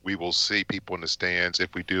we will see people in the stands.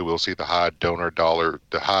 If we do, we'll see the high dollar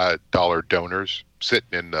donors sitting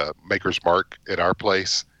in the Maker's Mark at our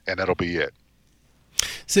place, and that'll be it.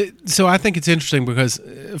 So I think it's interesting because,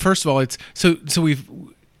 first of all,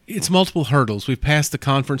 it's multiple hurdles. We've passed the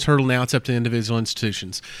conference hurdle. Now it's up to individual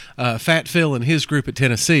institutions. Fat Phil and his group at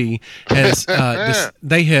Tennessee has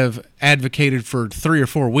they have advocated for 3 or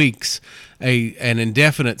 4 weeks an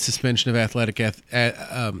indefinite suspension of athletic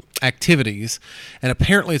activities, and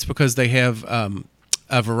apparently it's because they have a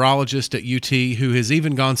virologist at UT who has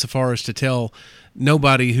even gone so far as to tell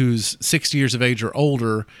nobody who's 60 years of age or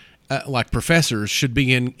older, like professors, should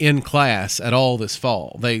be in class at all this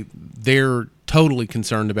fall. They're totally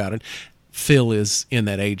concerned about it. Phil is in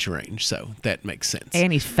that age range, so that makes sense.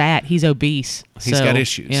 And he's fat. He's obese. He's got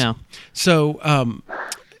issues. So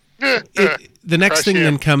the next thing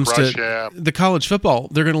then comes to the college football.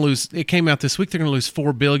 They're going to lose. It came out this week. They're going to lose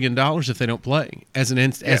 $4 billion if they don't play as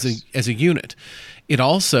a unit. It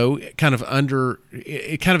also kind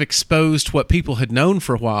of exposed what people had known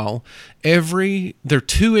for a while. There are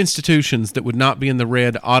 2 institutions that would not be in the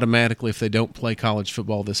red automatically if they don't play college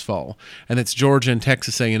football this fall, and that's Georgia and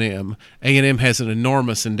Texas A&M. A&M has an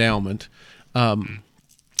enormous endowment, one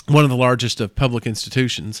of the largest of public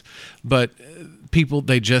institutions, but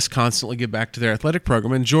they just constantly give back to their athletic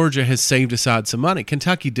program, and Georgia has saved aside some money.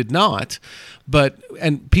 Kentucky did not,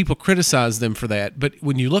 and people criticize them for that. But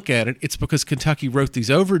when you look at it, it's because Kentucky wrote these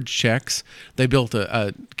overage checks. They built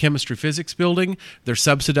a chemistry physics building. They're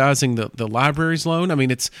subsidizing the library's loan. I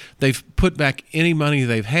mean, they've put back any money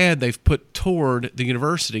they've had. They've put toward the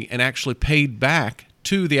university and actually paid back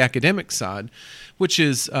to the academic side, which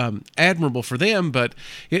is admirable for them. But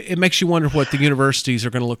it makes you wonder what the universities are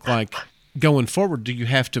going to look like going forward. Do you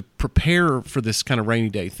have to prepare for this kind of rainy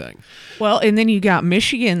day thing? Well, and then you got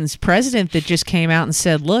Michigan's president that just came out and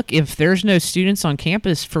said, look, if there's no students on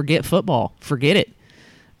campus, forget football. Forget it.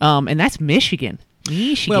 And that's Michigan.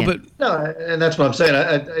 Well, and that's what I'm saying.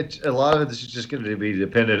 A lot of this is just going to be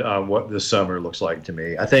dependent on what the summer looks like to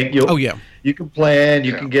me. I think you can plan,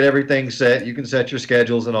 you can get everything set, you can set your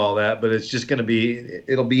schedules and all that, but it's just going to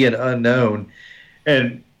it'll be an unknown.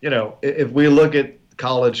 And, if we look at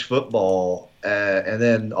college football and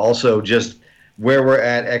then also just where we're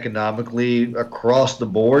at economically across the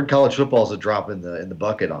board, college football is a drop in the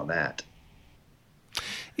bucket on that.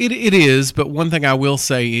 It is, but one thing I will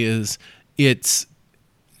say is it's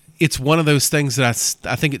one of those things that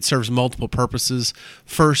I think it serves multiple purposes.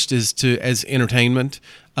 First is as entertainment.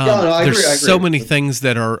 I agree. So many things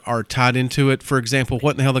that are tied into it. For example,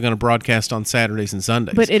 what in the hell they're going to broadcast on Saturdays and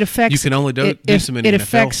Sundays? But it affects. You can only do so many. It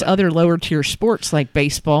affects other lower tier sports like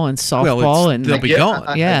baseball and softball, and they'll be gone.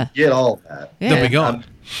 I get all of that. Yeah. They'll be gone.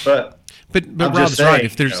 But Rob's right.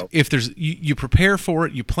 If there's you prepare for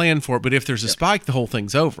it, you plan for it. But if there's a spike, the whole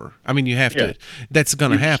thing's over. I mean, you have to. That's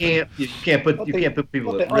going to happen. You can't put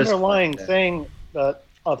people at risk. The underlying thing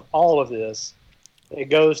of all of this, it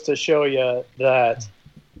goes to show you that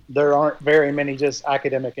there aren't very many just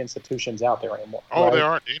academic institutions out there anymore. Oh, right? There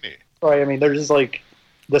aren't any. Right. I mean, there's just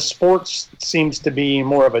the sports seems to be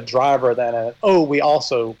more of a driver than we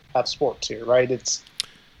also have sports here, right? It's,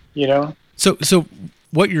 So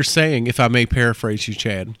what you're saying, if I may paraphrase you,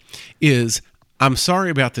 Chad, is I'm sorry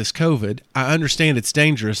about this COVID. I understand it's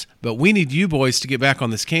dangerous, but we need you boys to get back on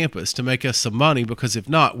this campus to make us some money, because if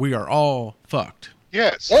not, we are all fucked.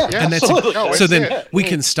 Yes. Yeah, and absolutely. So then we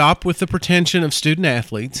can stop with the pretension of student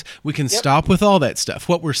athletes. We can stop with all that stuff.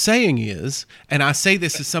 What we're saying is, and I say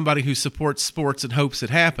this as somebody who supports sports and hopes it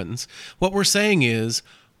happens, what we're saying is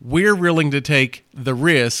we're willing to take the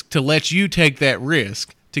risk to let you take that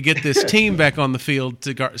risk to get this team back on the field,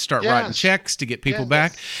 to start writing checks, to get people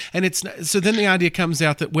back. And so then the idea comes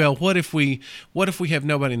out that, well, what if we have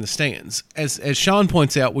nobody in the stands? As Sean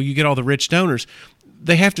points out, you get all the rich donors,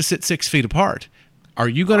 they have to sit 6 feet apart. Are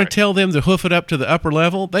you going to tell them to hoof it up to the upper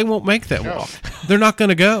level? They won't make that walk. They're not going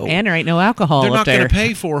to go. And there ain't no alcohol. They're not going to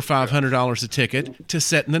pay $400 or $500 a ticket to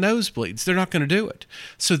sit in the nosebleeds. They're not going to do it.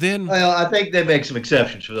 So then, well, I think they make some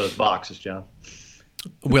exceptions for those boxes, John.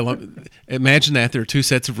 Well, imagine that there are 2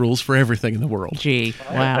 sets of rules for everything in the world. Gee,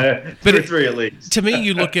 wow! But 3 at least. To me,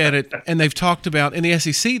 you look at it, and they've talked about in the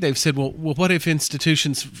SEC. They've said, well, what if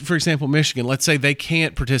institutions, for example, Michigan, let's say they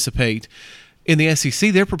can't participate. In the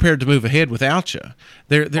SEC, they're prepared to move ahead without you.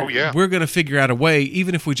 We're going to figure out a way,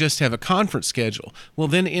 even if we just have a conference schedule. Well,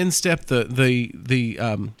 then in step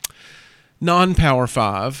the non-Power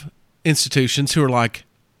 5 institutions who are like,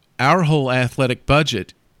 our whole athletic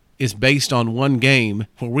budget is based on one game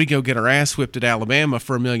where we go get our ass whipped at Alabama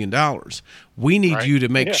for $1 million. We need you to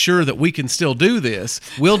make sure that we can still do this.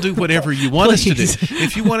 We'll do whatever you want us to do.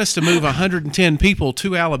 If you want us to move 110 people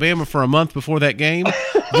to Alabama for a month before that game,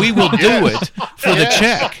 we will do it for the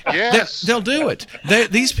check. Yes. They'll do it.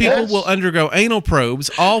 These people will undergo anal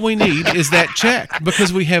probes. All we need is that check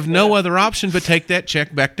because we have no other option but take that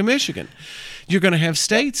check back to Michigan. You're going to have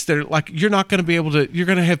states that are like, you're not going to be able to, you're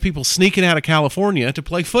going to have people sneaking out of California to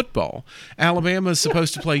play football. Alabama's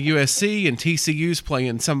supposed to play USC and TCU's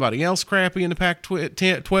playing somebody else crappy in the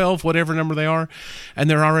Pac-12, whatever number they are. And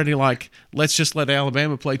they're already like, let's just let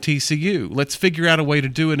Alabama play TCU. Let's figure out a way to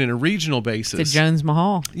do it in a regional basis. To Jones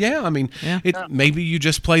Mahal. Yeah, I mean, maybe you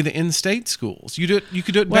just play the in-state schools. You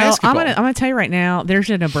could do it in basketball. I'm going to tell you right now, there's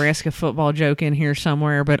a Nebraska football joke in here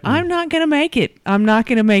somewhere, but I'm not going to make it. I'm not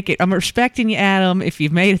going to make it. I'm respecting you, Adam. If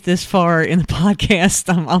you've made it this far in the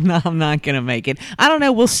podcast, I'm not going to make it. I don't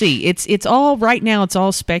know. We'll see. It's all right now. It's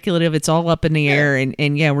all speculative. It's all up in the air, and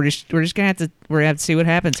we're just going to have to see what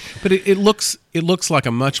happens. But it looks like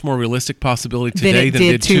a much more realistic possibility today than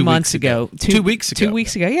it did 2 months ago. 2 weeks ago. 2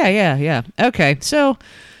 weeks ago. Yeah. Okay. So,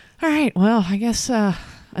 all right. Well, I guess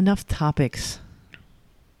enough topics.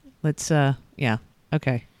 Let's. Okay.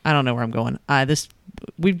 I don't know where I'm going.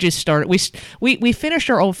 We've just started. We finished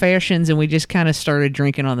our old fashions and we just kind of started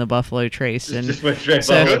drinking on the Buffalo Trace and it's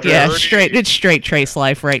straight Trace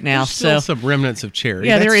life right now. There's still some remnants of cherry.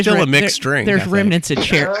 Yeah, there is still a mixed drink. There's remnants of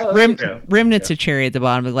cherry. Remnants of cherry at the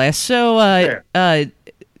bottom of the glass. So,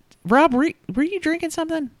 Rob, were you drinking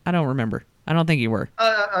something? I don't remember. I don't think you were.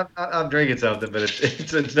 I'm drinking something, but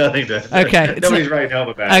it's nothing to. Okay, nobody's writing home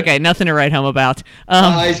about it. Okay, nothing to write home about.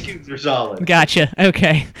 Ice cubes are solid. Gotcha.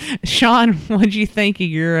 Okay, Sean, what did you think of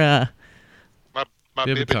your? My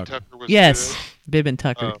Bib and Tucker was yes, good. Bib and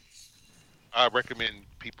Tucker. I recommend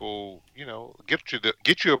people,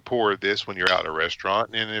 get you a pour of this when you're out at a restaurant,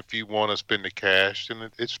 and if you want to spend the cash, then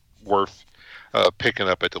it's worth picking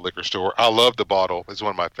up at the liquor store. I love the bottle. It's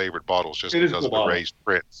one of my favorite bottles just because of the raised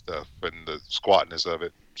print stuff and the squatness of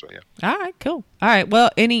it. So, yeah. All right, cool. All right, well,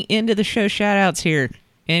 any end of the show shout-outs here?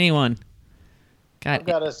 Anyone? I've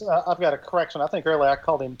got a correction. I think earlier I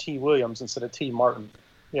called him T. Williams instead of T. Martin.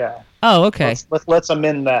 Yeah. Oh, okay. Let's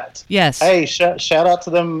amend that. Yes. Hey, shout out to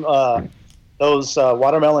them, those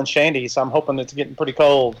watermelon shandies. I'm hoping it's getting pretty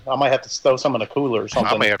cold. I might have to throw some in the cooler or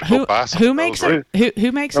something. I may have to go buy some. Who makes them?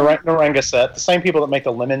 Who makes them? Narragansett. The same people that make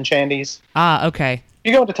the lemon shandies. Ah, okay.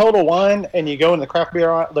 You go into Total Wine and you go in the craft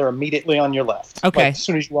beer aisle, they're immediately on your left. Okay. As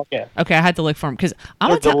soon as you walk in. Okay, I had to look for them because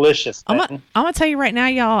they're delicious. I'm gonna tell you right now,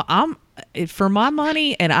 y'all. For my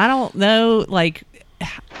money, and I don't know, like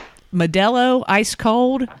Modelo ice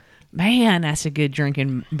cold. Man, that's a good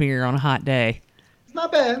drinking beer on a hot day. It's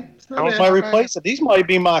not bad. I might replace it. These might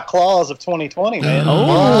be my claws of 2020, man. Oh,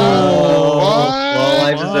 well,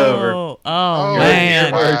 life is over. Oh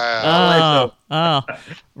man.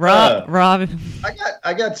 Rob.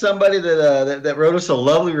 I got somebody that wrote us a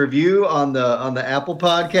lovely review on the Apple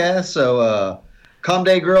podcast. So,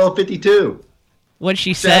 Comday Girl 52. What'd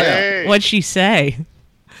she say? What'd she say?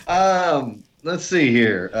 Let's see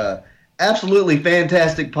here. Absolutely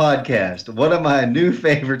fantastic podcast. One of my new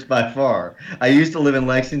favorites by far. I used to live in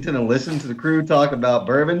Lexington and listen to the crew talk about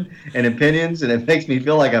bourbon and opinions, and it makes me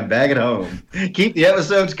feel like I'm back at home. Keep the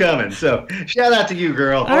episodes coming. So, shout out to you,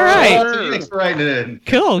 girl. All right. Thanks for writing it in.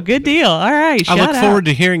 Cool. Good deal. All right. I look forward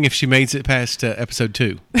to hearing if she makes it past episode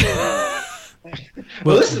 2.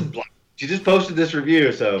 Well, this is. She just posted this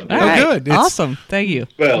review, so. Good. Awesome. Thank you.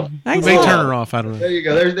 Well, we may turn her off. I don't know. There you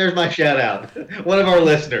go. There's my shout out. One of our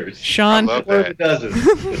listeners. Sean. I love that.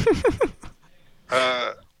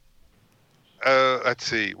 Let's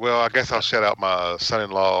see. Well, I guess I'll shout out my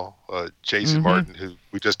son-in-law, Jason Martin, who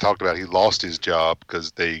we just talked about. He lost his job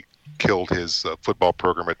because they killed his football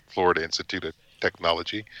program at Florida Institute of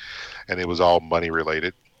Technology, and it was all money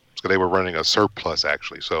related. So they were running a surplus,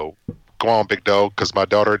 actually. So go on, big dog, because my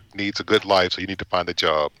daughter needs a good life, so you need to find a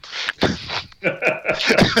job.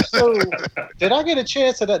 So, did I get a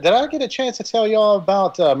chance to tell y'all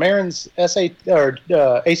about Marin's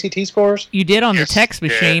ACT scores? You did on the text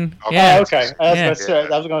machine. Okay. Yeah. Oh, okay. I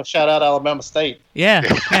was going to shout out Alabama State. Yeah.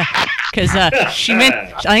 Because I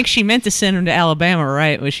think she meant to send him to Alabama,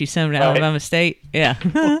 right? Was she sent him to Alabama State? Yeah.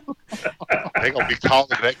 They're gonna be calling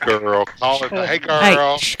that girl, hey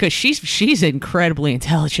girl, because she's incredibly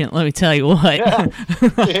intelligent. Let me tell you what.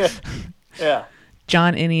 Yeah.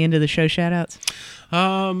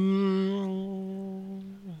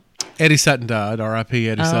 Eddie Sutton died. R.I.P.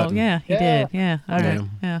 Eddie Sutton. Oh, yeah, he did. Yeah. Okay.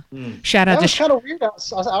 Yeah. Shout out that was kind of weird.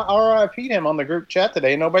 I RIP'd him on the group chat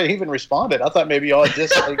today. Nobody even responded. I thought maybe y'all had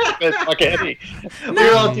just like Eddie.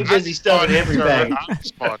 We're all too busy stuffing everything.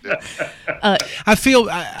 I feel...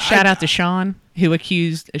 Shout out to Sean, who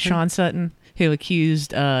accused Sean Sutton, who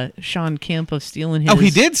accused Sean Kemp of stealing his... Oh, he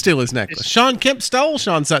did steal his necklace. Sean Kemp stole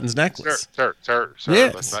Sean Sutton's necklace. Sir.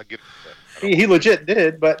 Yes. Let's not get... He legit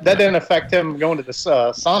did, but that didn't affect him going to the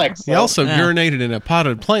Sonics. He also urinated in a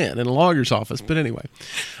potted plant in a lawyer's office. But anyway,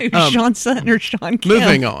 Sean Sutton or Sean Kemp?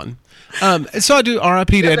 Moving on. So I do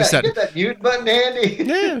R.I.P. to Eddie Sutton. Get that mute button handy.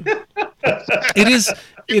 Yeah,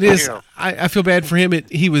 it is. I feel bad for him.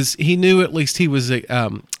 He knew at least he was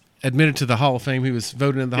admitted to the Hall of Fame. He was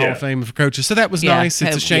voted in the Hall of Fame for coaches. So that was nice.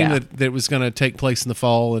 It's a shame that it was going to take place in the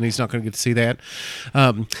fall and he's not going to get to see that.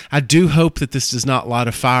 I do hope that this does not light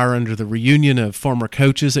a fire under the reunion of former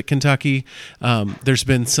coaches at Kentucky. There's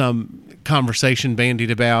been some conversation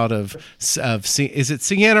bandied about of is it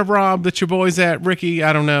Sienna, Rob, that your boy's at? Ricky,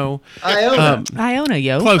 I don't know. Iona,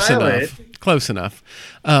 yo. Close enough.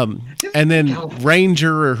 And then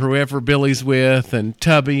Ranger or whoever Billy's with and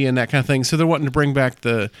Tubby and that kind of thing. So they're wanting to bring back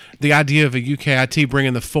the idea of a UKIT,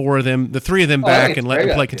 bringing the three of them back and letting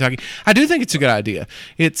them play Kentucky. I do think it's a good idea.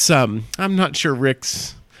 It's I'm not sure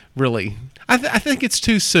Rick's really. I think it's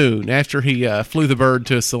too soon after he flew the bird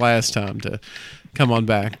to us the last time to come on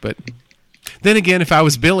back. But then again, if I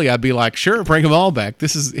was Billy, I'd be like, sure, bring them all back.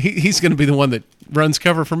 He's going to be the one that runs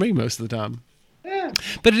cover for me most of the time. Yeah.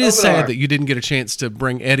 But it is sad that you didn't get a chance to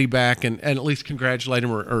bring Eddie back and at least congratulate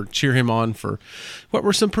him or cheer him on for what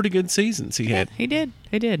were some pretty good seasons he had. He did.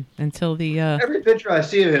 Until the... Every picture I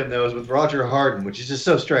see of him, though, is with Roger Harden, which is just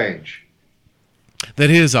so strange. That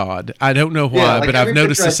is odd. I don't know why, but I've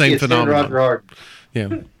noticed the same phenomenon. Roger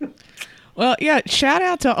Harden. Yeah. Well, yeah, shout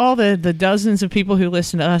out to all the dozens of people who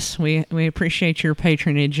listen to us. We appreciate your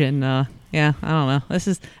patronage and... Yeah, I don't know. This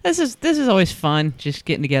is always fun, just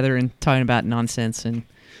getting together and talking about nonsense and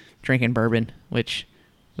drinking bourbon, which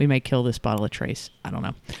we may kill this bottle of Trace. I don't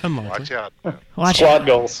know. Come on, watch out. Squad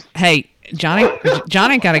goals. Hey, John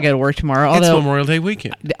ain't got to go to work tomorrow. Although it's Memorial Day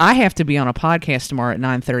weekend. I have to be on a podcast tomorrow at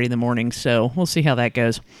 9:30 in the morning, so we'll see how that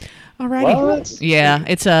goes. Alrighty. What? Yeah,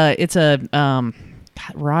 it's a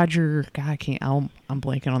Roger. God, I can't. I'm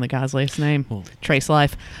blanking on the guy's last name. Trace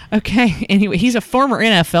Life. Okay. Anyway, he's a former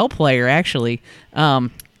NFL player, actually. So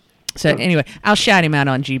anyway, I'll shout him out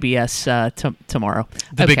on GBS tomorrow.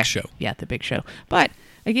 The big show. Yeah, the big show. But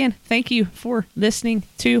again, thank you for listening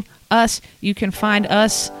to us. You can find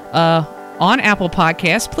us on Apple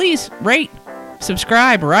Podcasts. Please rate,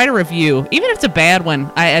 subscribe, write a review, even if it's a bad one.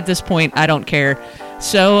 At this point, I don't care.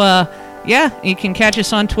 So. Yeah, you can catch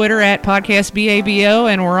us on Twitter at PodcastBABO,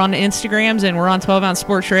 and we're on the Instagrams, and we're on 12 Ounce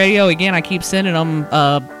Sports Radio. Again, I keep sending them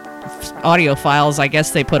audio files. I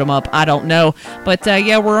guess they put them up. I don't know. But,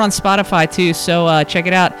 yeah, we're on Spotify, too, so check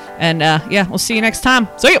it out. And, yeah, we'll see you next time.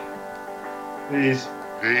 See you. Peace.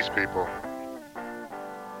 Peace, people.